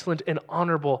excellent and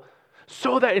honorable,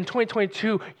 so that in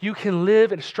 2022 you can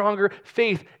live in stronger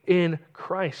faith in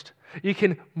Christ. You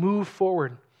can move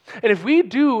forward. And if we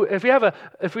find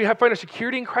our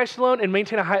security in Christ alone and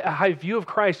maintain a high view of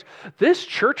Christ, this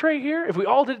church right here, if we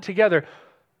all did it together,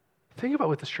 think about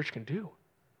what this church can do.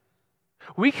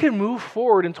 We can move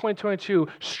forward in 2022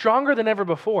 stronger than ever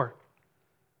before.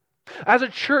 As a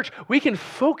church, we can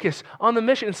focus on the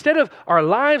mission. Instead of our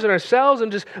lives and ourselves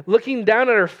and just looking down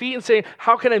at our feet and saying,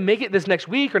 how can I make it this next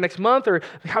week or next month, or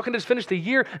how can I just finish the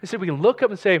year? Instead, we can look up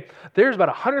and say, there's about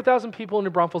 100,000 people in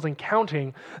New Braunfels and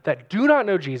counting that do not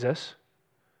know Jesus.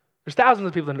 There's thousands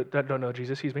of people that don't know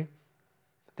Jesus,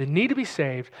 They need to be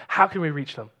saved. How can we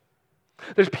reach them?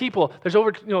 There's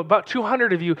over about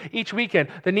 200 of you each weekend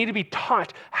that need to be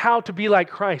taught how to be like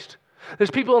Christ.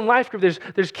 There's people in life group,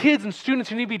 there's kids and students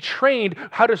who need to be trained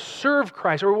how to serve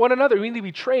Christ, or one another. We need to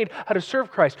be trained how to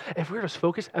serve Christ. If we were to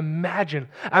focus, imagine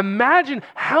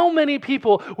how many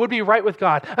people would be right with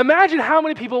God. Imagine how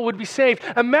many people would be saved.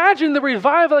 Imagine the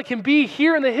revival that can be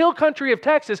here in the hill country of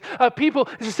Texas of people,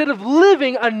 instead of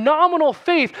living a nominal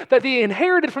faith that they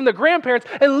inherited from the grandparents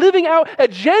and living out a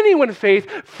genuine faith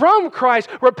from Christ,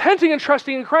 repenting and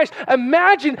trusting in Christ.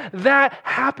 Imagine that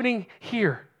happening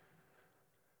here.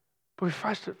 But we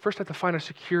first have to find our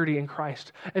security in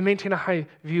Christ and maintain a high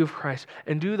view of Christ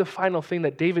and do the final thing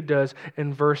that David does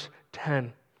in verse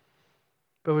 10.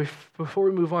 But before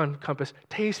we move on, Compass,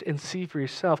 taste and see for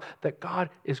yourself that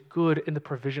God is good in the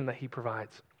provision that he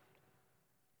provides.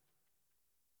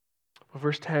 Well,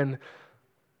 verse 10,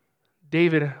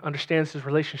 David understands his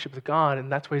relationship with God,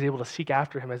 and that's why he's able to seek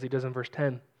after him as he does in verse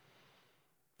 10.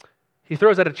 He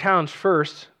throws out a challenge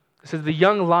first. It says the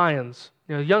young lions,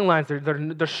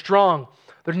 they're strong.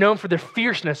 They're known for their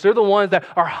fierceness. They're the ones that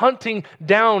are hunting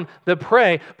down the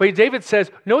prey. But David says,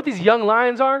 you know what these young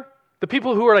lions are? The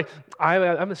people who are like,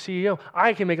 I'm a CEO.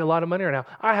 I can make a lot of money right now.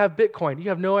 I have Bitcoin. You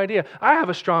have no idea. I have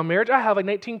a strong marriage. I have like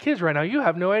 19 kids right now. You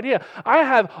have no idea. I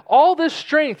have all this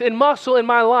strength and muscle in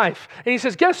my life. And he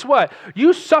says, guess what?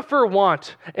 You suffer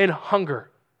want and hunger.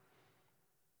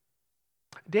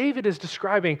 David is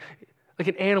describing like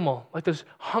an animal, like those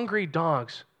hungry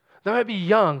dogs. They might be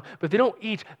young, but they don't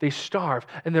eat, they starve,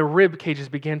 and their rib cages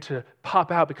begin to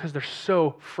pop out because they're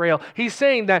so frail. He's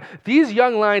saying that these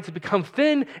young lions have become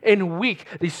thin and weak.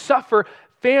 They suffer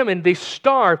famine, they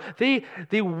starve, they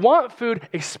want food,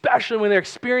 especially when they're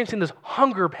experiencing those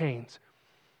hunger pains.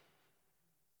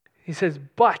 He says,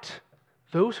 but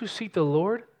those who seek the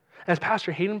Lord, as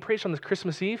Pastor Hayden preached on this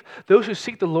Christmas Eve, those who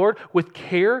seek the Lord with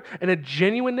care and a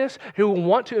genuineness, who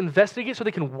want to investigate so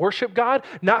they can worship God,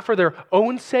 not for their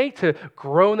own sake, to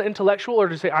grow in the intellectual or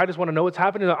to say, I just want to know what's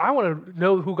happening. I want to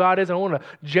know who God is and I want to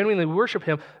genuinely worship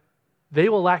him. They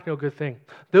will lack no good thing.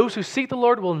 Those who seek the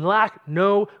Lord will lack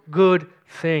no good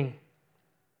thing.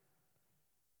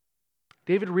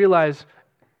 David realized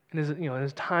in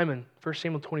his time in 1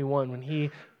 Samuel 21 when he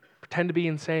pretended to be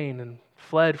insane and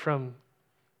fled from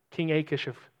King Achish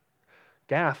of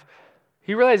Gath,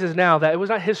 He realizes now that it was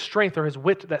not his strength or his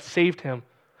wit that saved him,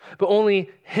 but only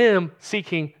him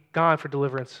seeking God for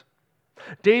deliverance.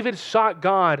 David sought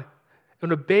God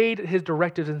and obeyed his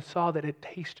directives and saw that it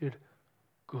tasted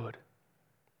good.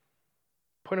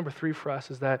 Point number 3 for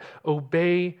us is that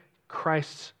obey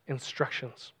Christ's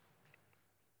instructions.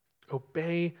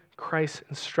 Obey Christ's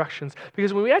instructions.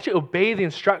 Because when we actually obey the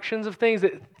instructions of things,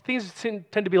 things tend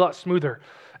to be a lot smoother.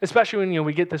 Especially when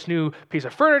we get this new piece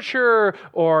of furniture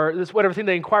or this whatever thing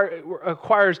that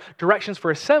requires directions for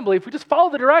assembly. If we just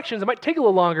follow the directions, it might take a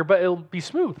little longer, but it'll be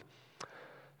smooth.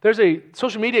 There's a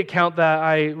social media account that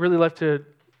I really like to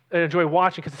enjoy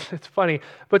watching because it's funny.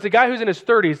 But it's a guy who's in his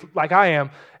 30s, like I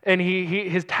am, and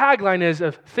his tagline is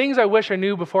of things I wish I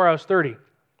knew before I was 30.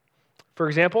 For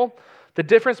example, the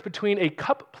difference between a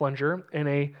cup plunger and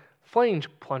a flange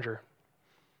plunger.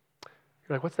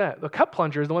 You're like, what's that? The cup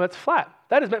plunger is the one that's flat.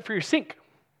 That is meant for your sink,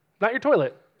 not your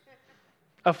toilet.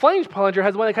 A flange plunger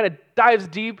has the one that kind of dives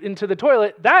deep into the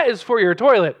toilet. That is for your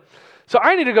toilet. So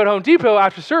I need to go to Home Depot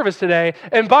after service today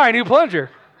and buy a new plunger.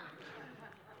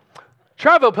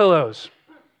 Travel pillows.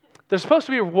 They're supposed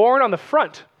to be worn on the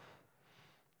front.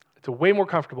 It's way more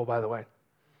comfortable, by the way.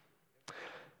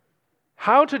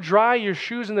 How to dry your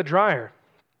shoes in the dryer.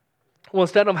 Well,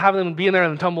 instead of having them be in there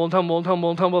and tumble,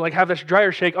 like have that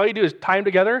dryer shake, all you do is tie them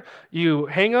together, you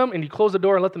hang them, and you close the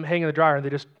door and let them hang in the dryer, and they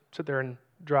just sit there and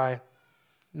dry.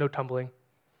 No tumbling.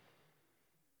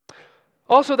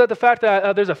 Also, the fact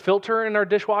that there's a filter in our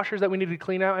dishwashers that we need to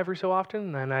clean out every so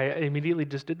often, and I immediately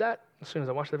just did that as soon as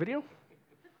I watched the video.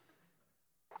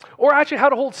 Or actually how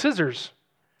to hold scissors.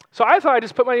 So I thought I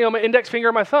just put my index finger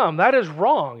and my thumb. That is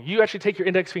wrong. You actually take your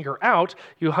index finger out,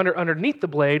 you underneath the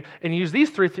blade, and use these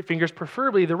 3 fingers,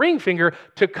 preferably the ring finger,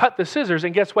 to cut the scissors.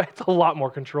 And guess what? It's a lot more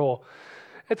control.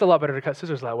 It's a lot better to cut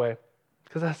scissors that way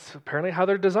because that's apparently how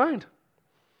they're designed.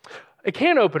 A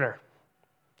can opener.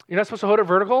 You're not supposed to hold it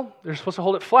vertical. You're supposed to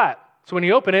hold it flat. So when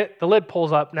you open it, the lid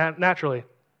pulls up naturally.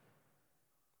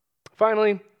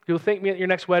 Finally, you'll thank me at your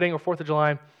next wedding or 4th of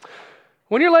July.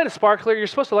 When you light a sparkler, you're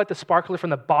supposed to light the sparkler from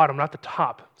the bottom, not the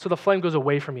top, so the flame goes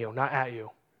away from you, not at you.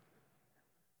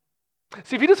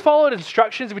 See, if you just followed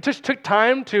instructions, if we just took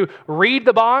time to read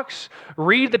the box,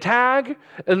 read the tag,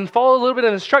 and follow a little bit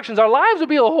of instructions, our lives would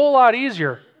be a whole lot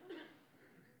easier.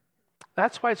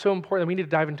 That's why it's so important that we need to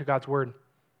dive into God's Word.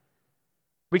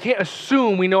 We can't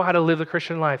assume we know how to live the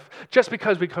Christian life just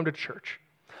because we come to church,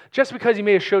 just because you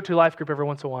may have showed to a life group every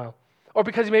once in a while. Or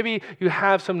because maybe you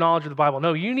have some knowledge of the Bible.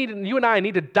 No, you and I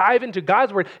need to dive into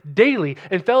God's Word daily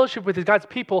and fellowship with God's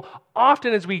people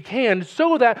often as we can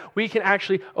so that we can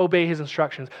actually obey His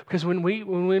instructions. Because when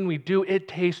we do, it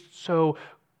tastes so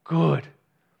good.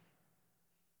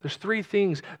 There's 3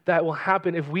 things that will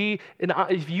happen if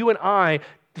you and I,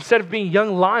 instead of being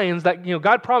young lions, that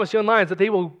God promised young lions that they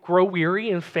will grow weary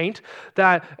and faint,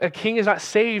 that a king is not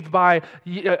saved by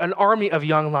an army of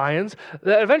young lions,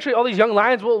 that eventually all these young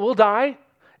lions will die,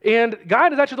 and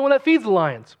God is actually the one that feeds the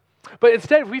lions. But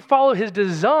instead, if we follow His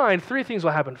design, 3 things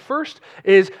will happen. First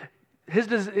is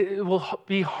it will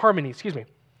be harmony.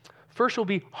 First will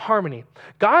be harmony.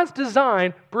 God's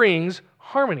design brings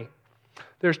harmony.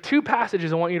 There's 2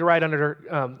 passages I want you to write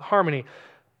under harmony.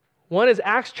 One is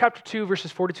Acts chapter 2,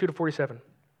 verses 42 to 47.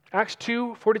 Acts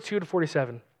 2, 42 to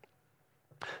 47.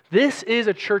 This is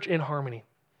a church in harmony,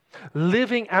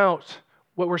 living out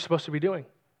what we're supposed to be doing.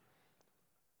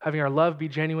 Having our love be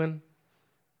genuine,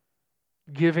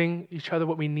 giving each other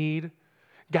what we need,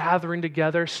 gathering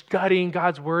together, studying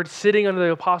God's Word, sitting under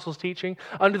the apostles' teaching,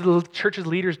 under the church's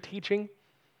leaders' teaching.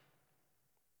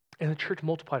 And the church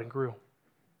multiplied and grew.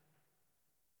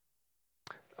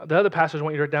 The other passage I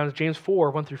want you to write down is James 4,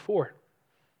 1 through 4.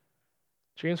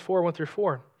 James 4, 1 through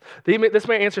 4. This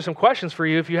may answer some questions for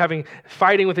you if you're having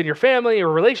fighting within your family or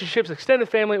relationships, extended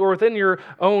family, or within your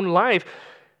own life.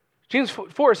 James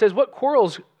 4 says, what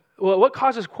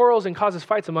causes quarrels and causes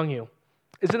fights among you?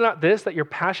 Is it not this, that your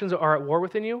passions are at war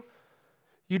within you?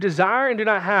 You desire and do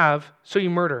not have, so you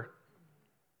murder.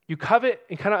 You covet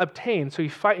and cannot obtain, so you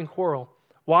fight and quarrel.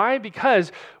 Why?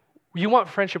 Because you want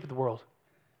friendship with the world.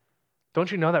 Don't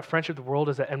you know that friendship with the world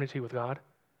is at enmity with God?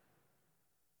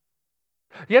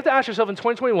 You have to ask yourself in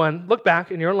 2021, look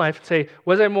back in your own life and say,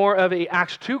 was I more of an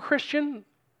Acts 2 Christian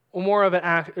or more of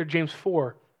an James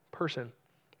 4 person?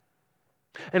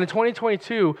 And in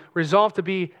 2022, resolve to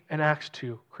be an Acts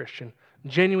 2 Christian,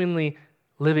 genuinely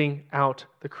living out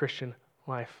the Christian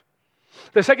life.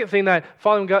 The second thing that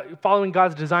following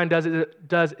God's design does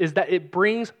is that it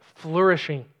brings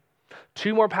flourishing.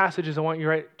 2 more passages I want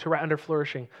you to write under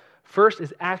flourishing. First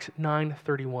is Acts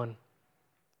 9:31.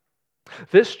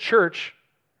 This church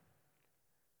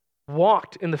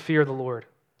walked in the fear of the Lord.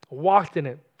 walked in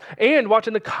it, and walked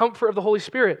in the comfort of the Holy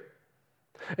Spirit.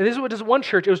 And this is what does one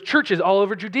church. It was churches all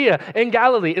over Judea and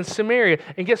Galilee and Samaria.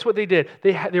 And guess what they did?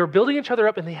 They were building each other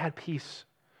up, and they had peace.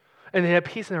 And they had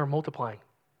peace, and they were multiplying.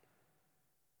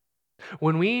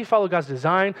 When we follow God's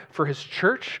design for his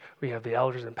church, we have the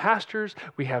elders and pastors,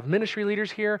 we have ministry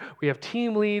leaders here, we have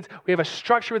team leads, we have a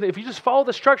structure with it. If you just follow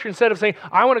the structure instead of saying,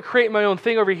 I want to create my own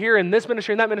thing over here in this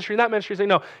ministry and that ministry and that ministry, say,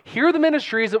 no, here are the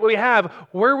ministries that we have,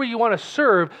 where will you want to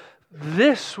serve?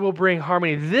 This will bring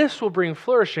harmony. This will bring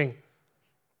flourishing.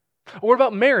 What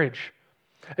about marriage?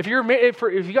 If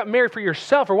you got married for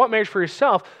yourself or want marriage for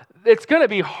yourself, it's going to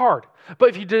be hard. But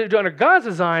if you do it under God's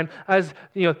design, as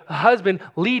a husband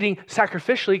leading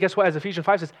sacrificially, guess what? As Ephesians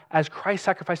 5 says, as Christ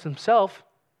sacrificed himself,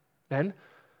 men.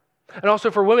 And also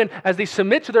for women, as they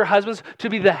submit to their husbands to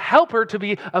be the helper to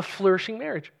be a flourishing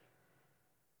marriage.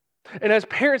 And as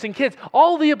parents and kids,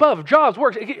 all the above, jobs,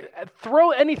 works,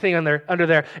 throw anything under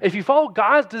there. If you follow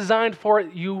God's design for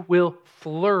it, you will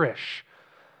flourish.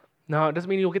 Now, it doesn't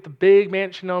mean you'll get the big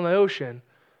mansion on the ocean,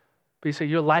 but you say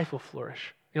your life will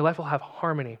flourish. Your life will have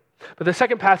harmony. But the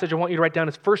second passage I want you to write down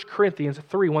is 1 Corinthians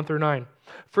 3, 1 through 9.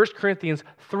 1 Corinthians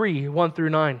 3, 1 through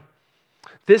 9.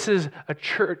 This is a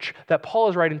church that Paul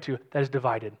is writing to that is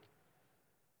divided.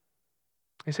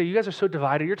 You say, you guys are so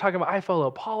divided. You're talking about, I follow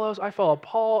Apollos, I follow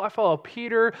Paul, I follow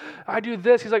Peter, I do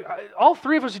this. He's like, all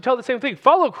three of us should tell the same thing.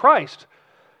 Follow Christ.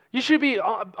 You should be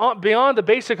beyond the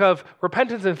basic of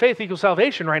repentance and faith equals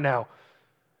salvation right now.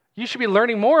 You should be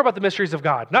learning more about the mysteries of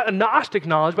God. Not a Gnostic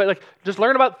knowledge, but just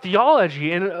learn about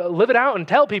theology and live it out and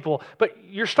tell people. But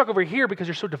you're stuck over here because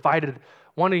you're so divided,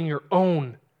 wanting your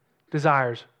own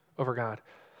desires over God.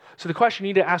 So the question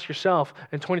you need to ask yourself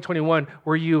in 2021,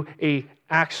 were you a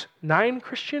Acts 9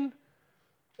 Christian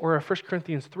or a 1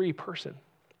 Corinthians 3 person?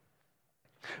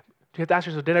 You have to ask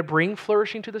yourself, did I bring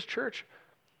flourishing to this church?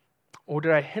 Or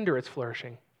did I hinder its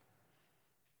flourishing?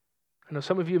 I know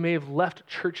some of you may have left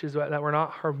churches that were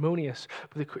not harmonious,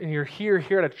 and you're here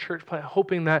at a church plant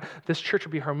hoping that this church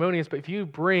will be harmonious, but if you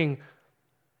bring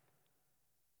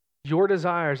your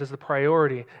desires as the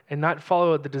priority and not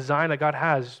follow the design that God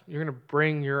has, you're going to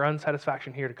bring your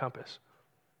unsatisfaction here to Compass.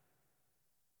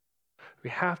 We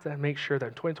have to make sure that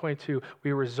in 2022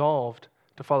 we are resolved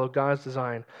to follow God's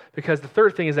design, because the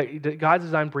third thing is that God's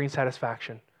design brings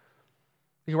satisfaction.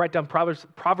 You can write down Proverbs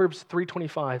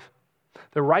 3:25.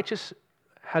 The righteous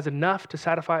has enough to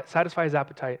satisfy his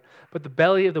appetite, but the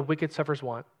belly of the wicked suffers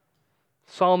want.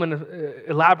 Solomon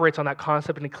elaborates on that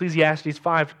concept in Ecclesiastes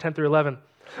 5:10 through 11.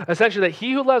 Essentially, that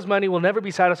he who loves money will never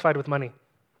be satisfied with money.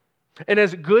 And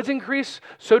as goods increase,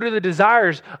 so do the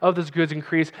desires of those goods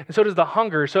increase, and so does the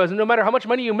hunger. So as no matter how much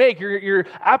money you make, your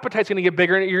appetite's going to get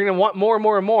bigger, and you're going to want more and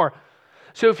more and more.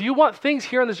 So if you want things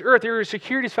here on this earth, your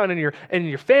security is found in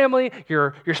your family,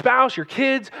 your spouse, your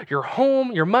kids, your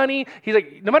home, your money. He's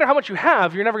like, no matter how much you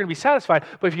have, you're never going to be satisfied.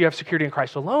 But if you have security in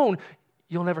Christ alone,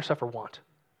 you'll never suffer want.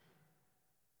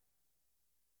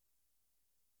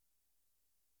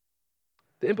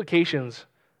 The implications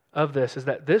of this is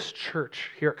that this church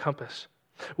here at Compass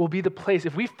will be the place,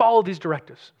 if we follow these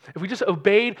directives, if we just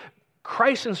obeyed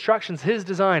Christ's instructions, his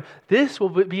design, this will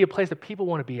be a place that people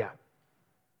want to be at.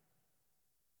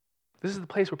 This is the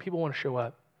place where people want to show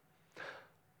up.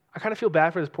 I kind of feel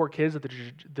bad for those poor kids at the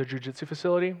jiu-jitsu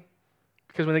facility,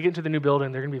 because when they get into the new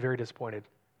building, they're going to be very disappointed.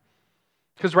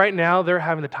 Because right now, they're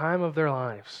having the time of their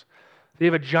lives. They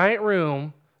have a giant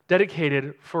room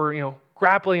dedicated for,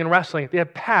 grappling and wrestling. They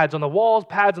have pads on the walls,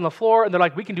 pads on the floor, and they're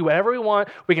like, we can do whatever we want.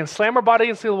 We can slam our body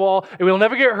against the wall, and we'll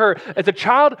never get hurt. It's a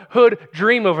childhood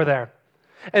dream over there.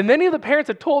 And many of the parents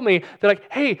have told me, they're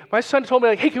like, hey, my son told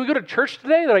me, hey, can we go to church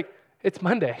today? They're like, it's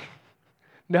Monday.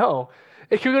 No.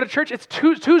 Can we go to church? It's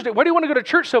Tuesday. Why do you want to go to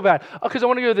church so bad? Oh, because I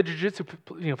want to go to the jiu-jitsu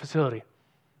facility.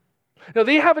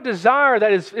 They have a desire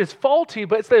that is faulty,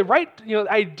 but it's the right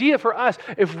idea for us.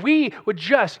 If we would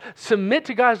just submit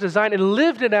to God's design and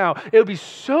lived it out, it would be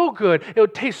so good. It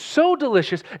would taste so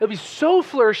delicious. It would be so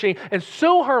flourishing and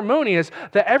so harmonious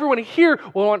that everyone here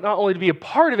will want not only to be a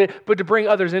part of it, but to bring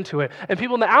others into it. And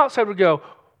people on the outside would go,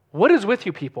 what is with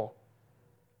you people?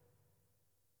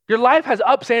 Your life has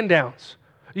ups and downs.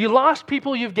 You lost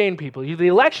people, you've gained people. The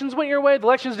elections went your way, the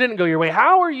elections didn't go your way.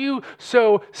 How are you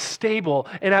so stable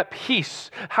and at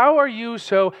peace? How are you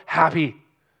so happy?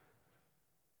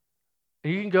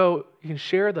 And you can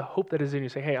share the hope that is in you.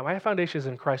 Say, hey, my foundation is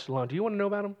in Christ alone. Do you want to know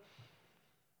about him?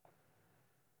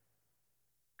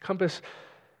 Compass,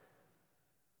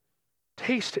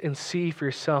 taste and see for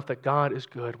yourself that God is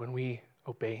good when we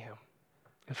obey him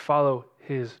and follow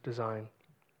his design.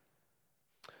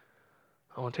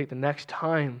 I want to take the next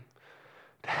time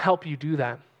to help you do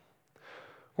that.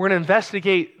 We're going to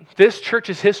investigate this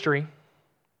church's history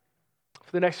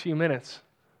for the next few minutes.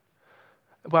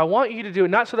 But I want you to do it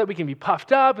not so that we can be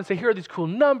puffed up and say, here are these cool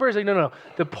numbers. Like, no.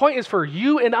 The point is for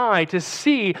you and I to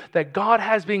see that God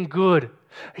has been good.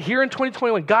 Here in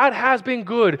 2021, God has been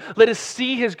good. Let us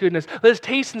see His goodness. Let us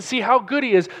taste and see how good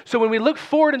He is. So when we look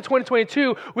forward in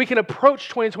 2022, we can approach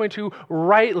 2022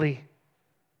 rightly.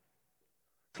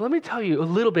 So let me tell you a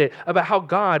little bit about how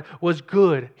God was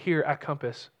good here at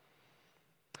Compass.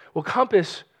 Well,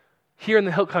 Compass here in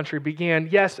the Hill Country began,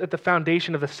 yes, at the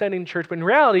foundation of Ascending Church, but in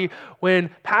reality,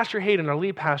 when Pastor Hayden, our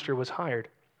lead pastor, was hired.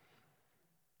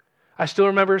 I still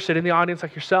remember sitting in the audience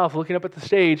like yourself, looking up at the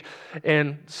stage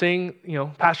and seeing,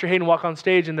 Pastor Hayden walk on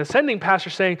stage and the Ascending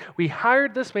pastor saying, we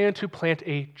hired this man to plant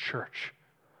a church.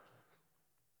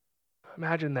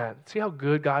 Imagine that. See how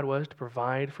good God was to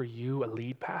provide for you a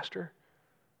lead pastor?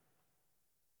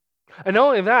 And not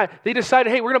only that, they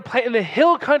decided, hey, we're going to plant in the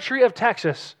Hill Country of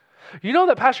Texas. You know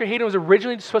that Pastor Hayden was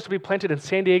originally supposed to be planted in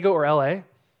San Diego or LA?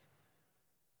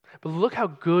 But look how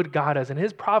good God is. And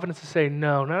His providence to say,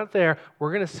 no, not there.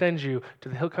 We're going to send you to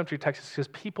the Hill Country of Texas because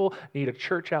people need a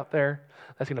church out there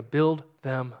that's going to build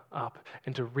them up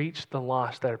and to reach the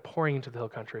lost that are pouring into the Hill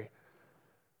Country.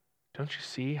 Don't you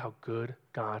see how good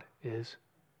God is?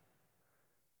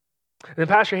 And then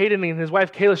Pastor Hayden and his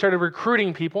wife Kayla started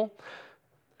recruiting people.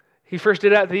 He first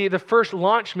did at the first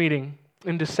launch meeting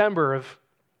in December of,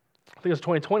 I think it was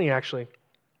 2020 actually,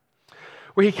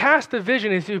 where he cast the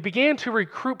vision and he began to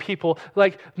recruit people,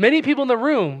 like many people in the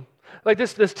room, like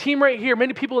this team right here,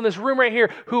 many people in this room right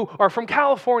here who are from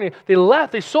California. They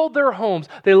left, they sold their homes,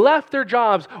 they left their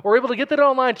jobs, or were able to get that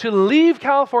online to leave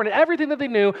California, everything that they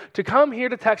knew, to come here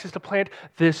to Texas to plant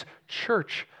this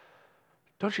church.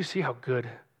 Don't you see how good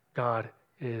God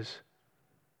is?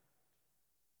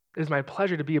 It is my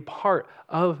pleasure to be a part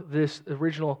of this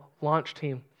original launch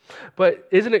team. But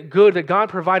isn't it good that God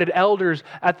provided elders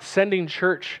at the Sending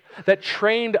Church that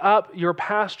trained up your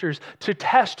pastors, to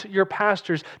test your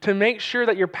pastors, to make sure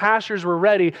that your pastors were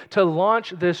ready to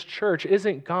launch this church?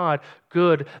 Isn't God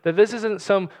good? That this isn't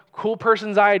some cool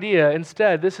person's idea.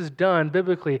 Instead, this is done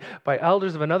biblically by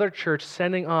elders of another church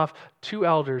sending off 2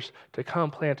 elders to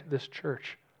come plant this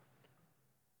church.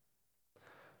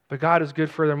 But God is good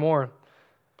furthermore.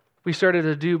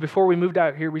 Before we moved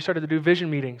out here, we started to do vision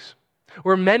meetings,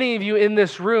 where many of you in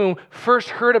this room first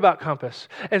heard about Compass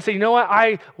and say, you know what,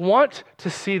 I want to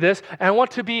see this and I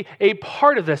want to be a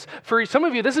part of this. For some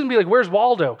of you, this is going to be like, where's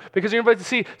Waldo? Because you're about to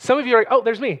see, some of you are like, oh,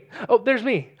 there's me. Oh, there's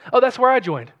me. Oh, that's where I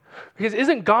joined. Because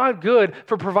isn't God good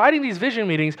for providing these vision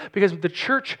meetings because the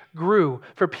church grew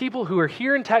for people who are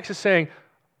here in Texas saying,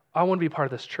 I want to be part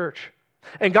of this church.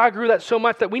 And God grew that so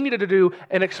much that we needed to do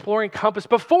an Exploring Compass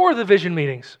before the vision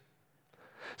meetings.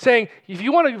 Saying, if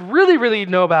you want to really, really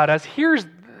know about us, here's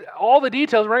all the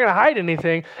details. We're not going to hide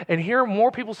anything. And here are more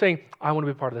people saying, I want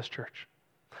to be part of this church.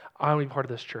 I want to be part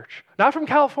of this church. Not from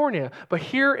California, but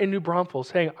here in New Braunfels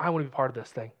saying, I want to be part of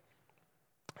this thing.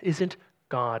 Isn't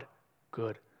God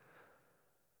good?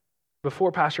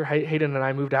 Before Pastor Hayden and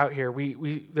I moved out here,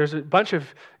 there's a bunch of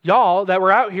y'all that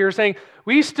were out here saying,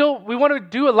 we want to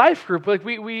do a life group. Like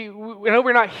we know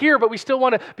we're not here, but we still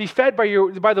want to be fed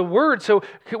by the word. So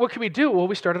what can we do? Well,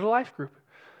 we started a life group.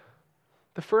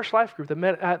 The first life group that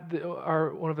met at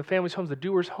one of the family's homes, the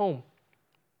Doer's home.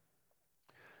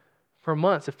 For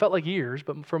months, it felt like years,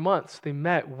 but for months they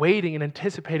met, waiting and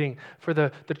anticipating for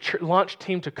the launch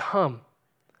team to come.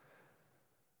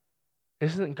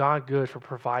 Isn't God good for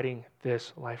providing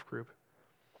this life group?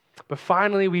 But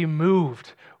finally, we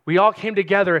moved. We all came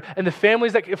together, and the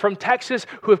families from Texas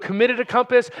who have committed to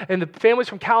Compass, and the families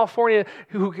from California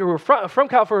who were from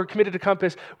California who committed to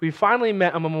Compass, we finally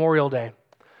met on Memorial Day.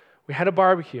 We had a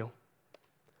barbecue.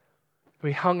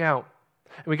 We hung out,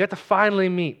 and we got to finally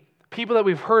meet people that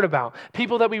we've heard about,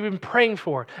 people that we've been praying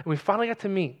for, and we finally got to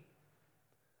meet.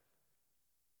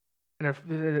 And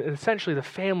essentially, the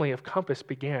family of Compass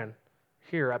began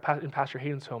here in Pastor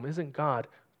Hayden's home. Isn't God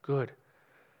good?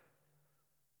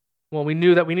 Well, we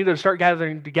knew that we needed to start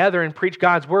gathering together and preach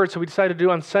God's word, so we decided to do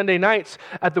it on Sunday nights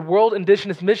at the World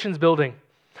Indigenous Missions Building,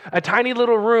 a tiny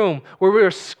little room where we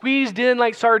were squeezed in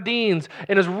like sardines,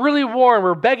 and it was really warm.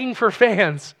 We're begging for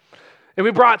fans, and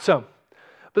we brought some.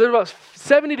 But there were about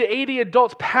 70 to 80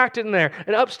 adults packed in there,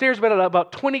 and upstairs we had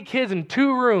about 20 kids in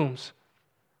 2 rooms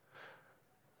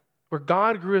where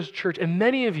God grew His church, and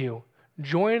many of you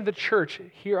joined the church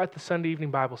here at the Sunday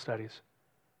evening Bible studies.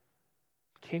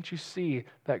 Can't you see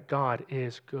that God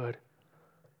is good?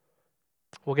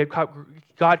 Well,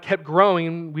 God kept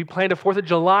growing. We planned a 4th of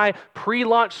July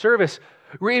pre-launch service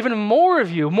where even more of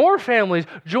you, more families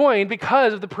joined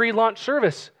because of the pre-launch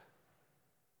service.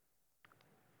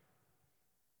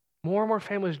 More and more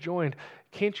families joined.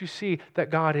 Can't you see that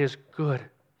God is good?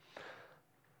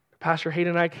 Pastor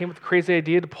Hayden and I came with the crazy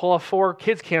idea to pull off 4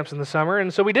 kids camps in the summer,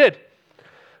 and so we did.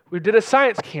 We did a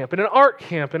science camp and an art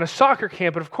camp and a soccer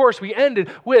camp, and of course we ended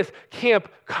with Camp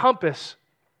Compass,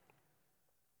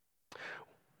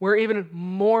 where even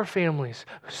more families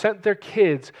sent their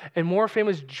kids and more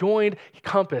families joined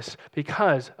Compass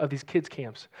because of these kids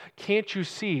camps. Can't you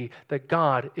see that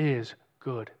God is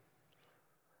good?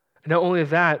 And not only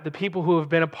that, the people who have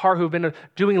been apart, who have been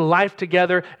doing life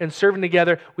together and serving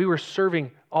together, we were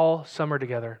serving all summer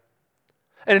together.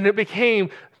 And it became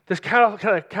this kind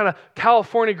of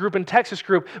California group and Texas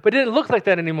group, but it didn't look like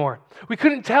that anymore. We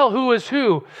couldn't tell who was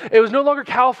who. It was no longer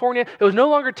California. It was no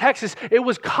longer Texas. It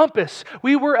was Compass.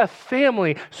 We were a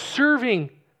family serving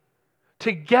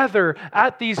together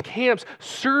at these camps,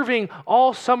 serving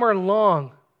all summer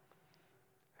long.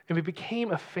 And we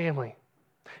became a family.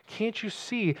 Can't you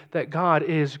see that God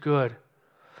is good?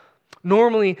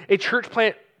 Normally, a church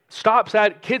plant stops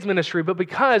at kids ministry, but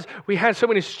because we had so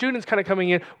many students kind of coming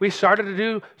in, we started to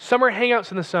do summer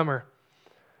hangouts in the summer.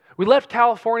 We left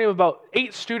California with about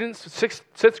 8 students, sixth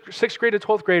grade to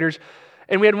 12th graders,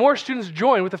 and we had more students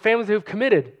join with the families who have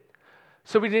committed.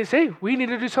 So we did say, we need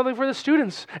to do something for the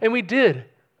students, and we did.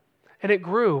 And it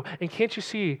grew, and can't you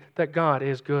see that God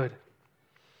is good?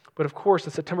 But of course,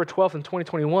 on September 12th in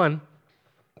 2021,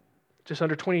 just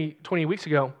under 20 weeks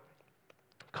ago,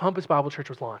 Compass Bible Church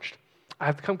was launched. I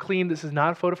have to come clean. This is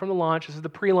not a photo from the launch. This is the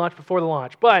pre-launch before the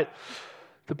launch. But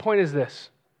the point is this.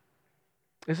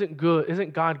 Isn't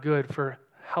God good for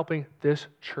helping this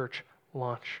church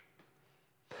launch?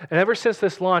 And ever since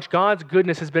this launch, God's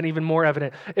goodness has been even more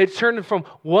evident. It's turned from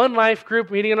one life group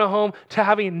meeting in a home to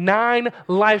having 9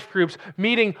 life groups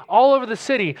meeting all over the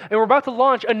city. And we're about to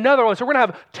launch another one. So we're going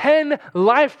to have 10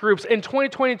 life groups in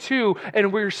 2022,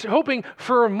 and we're hoping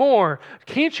for more.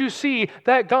 Can't you see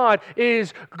that God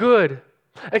is good?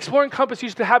 Exploring Compass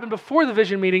used to happen before the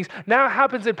vision meetings. Now it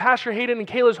happens in Pastor Hayden and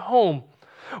Kayla's home,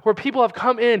 where people have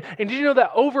come in. And did you know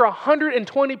that over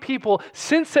 120 people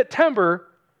since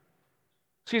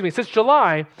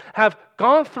July, have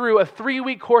gone through a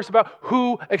 3-week course about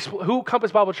who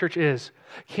Compass Bible Church is?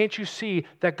 Can't you see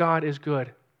that God is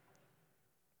good?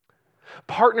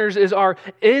 Partners is our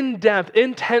in-depth,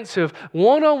 intensive,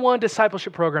 one-on-one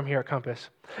discipleship program here at Compass.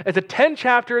 It's a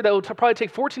 10-chapter that will probably take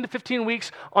 14 to 15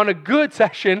 weeks on a good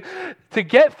session to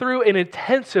get through an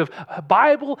intensive,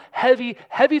 Bible-heavy,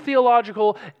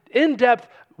 theological, in-depth,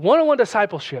 one-on-one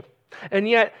discipleship. And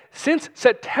yet, since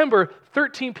September,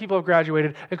 13 people have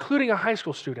graduated, including a high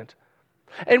school student.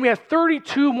 And we have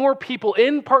 32 more people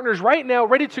in Partners right now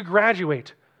ready to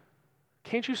graduate.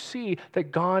 Can't you see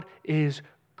that God is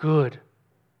good?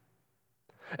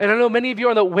 And I know many of you are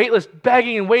on the wait list,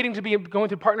 begging and waiting to be going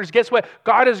through Partners. Guess what?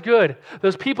 God is good.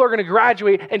 Those people are going to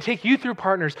graduate and take you through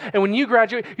Partners. And when you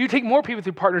graduate, you take more people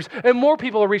through Partners, and more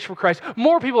people are reached for Christ.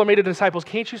 More people are made into disciples.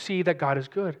 Can't you see that God is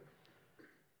good?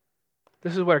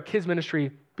 This is what our kids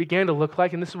ministry began to look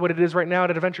like, and this is what it is right now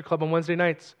at Adventure Club on Wednesday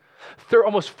nights.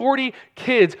 Almost 40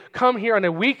 kids come here on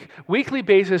a weekly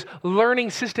basis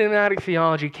learning systematic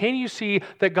theology. Can you see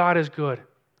that God is good?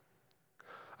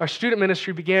 Our student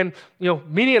ministry began,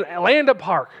 meeting at Landa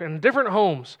Park and different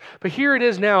homes. But here it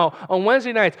is now on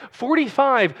Wednesday nights.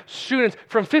 45 students,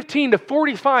 from 15 to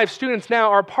 45 students now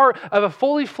are part of a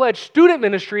fully fledged student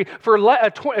ministry for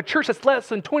a church that's less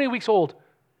than 20 weeks old.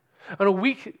 On a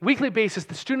weekly basis,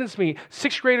 the students meet,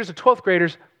 6th graders to 12th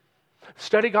graders,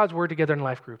 study God's Word together in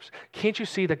life groups. Can't you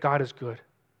see that God is good?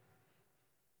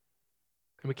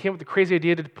 And we came up with the crazy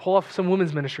idea to pull off some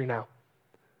women's ministry now.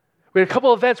 We had a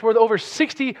couple events where over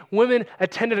 60 women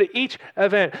attended at each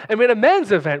event. And we had a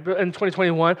men's event in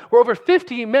 2021 where over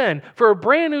 50 men for a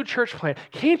brand new church plant.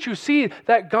 Can't you see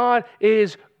that God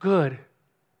is good?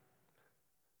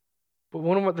 But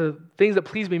one of the things that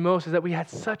pleased me most is that we had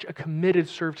such a committed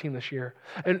serve team this year.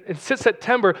 And since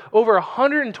September, over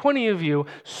 120 of you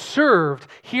served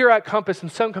here at Compass in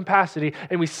some capacity,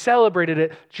 and we celebrated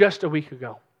it just a week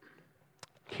ago.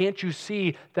 Can't you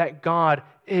see that God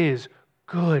is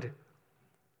good?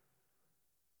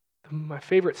 My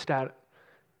favorite stat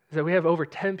is that we have over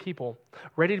 10 people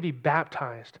ready to be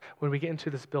baptized when we get into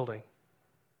this building.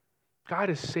 God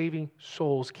is saving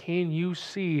souls. Can you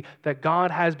see that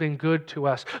God has been good to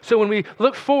us? So when we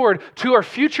look forward to our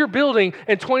future building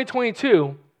in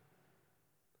 2022,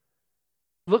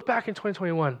 look back in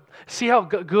 2021. See how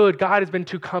good God has been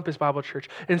to Compass Bible Church,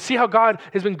 and see how God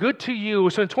has been good to you.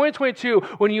 So in 2022,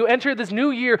 when you enter this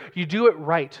new year, you do it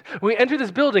right. When we enter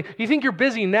this building, you think you're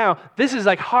busy now. This is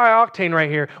like high octane right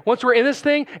here. Once we're in this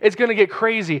thing, it's going to get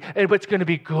crazy, but it's going to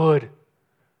be good.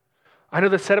 I know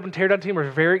the setup and teardown team are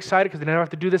very excited because they never have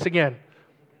to do this again.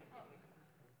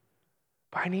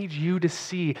 But I need you to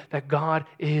see that God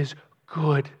is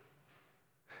good.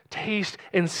 Taste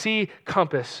and see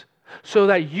Compass, so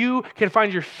that you can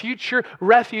find your future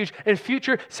refuge and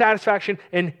future satisfaction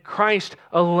in Christ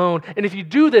alone. And if you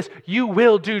do this, you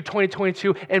will do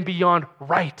 2022 and beyond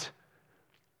right.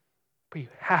 But you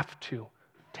have to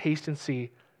taste and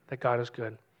see that God is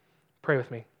good. Pray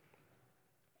with me.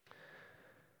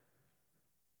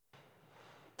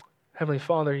 Heavenly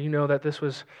Father, you know that this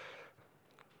was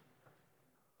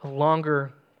a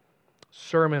longer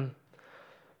sermon.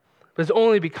 But it's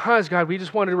only because, God, we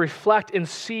just wanted to reflect and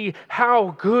see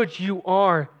how good you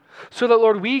are. So that,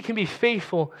 Lord, we can be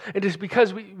faithful. And just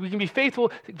because we can be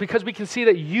faithful because we can see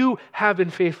that you have been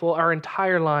faithful our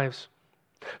entire lives.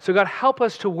 So, God, help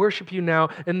us to worship you now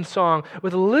in song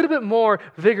with a little bit more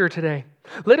vigor today.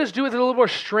 Let us do it with a little more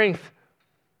strength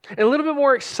and a little bit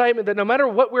more excitement that no matter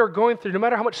what we're going through, no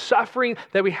matter how much suffering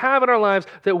that we have in our lives,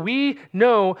 that we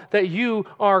know that you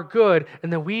are good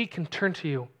and that we can turn to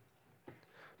you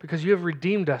because you have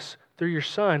redeemed us through your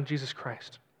Son, Jesus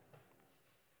Christ.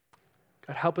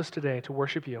 God, help us today to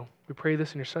worship you. We pray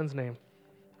this in your Son's name.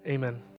 Amen.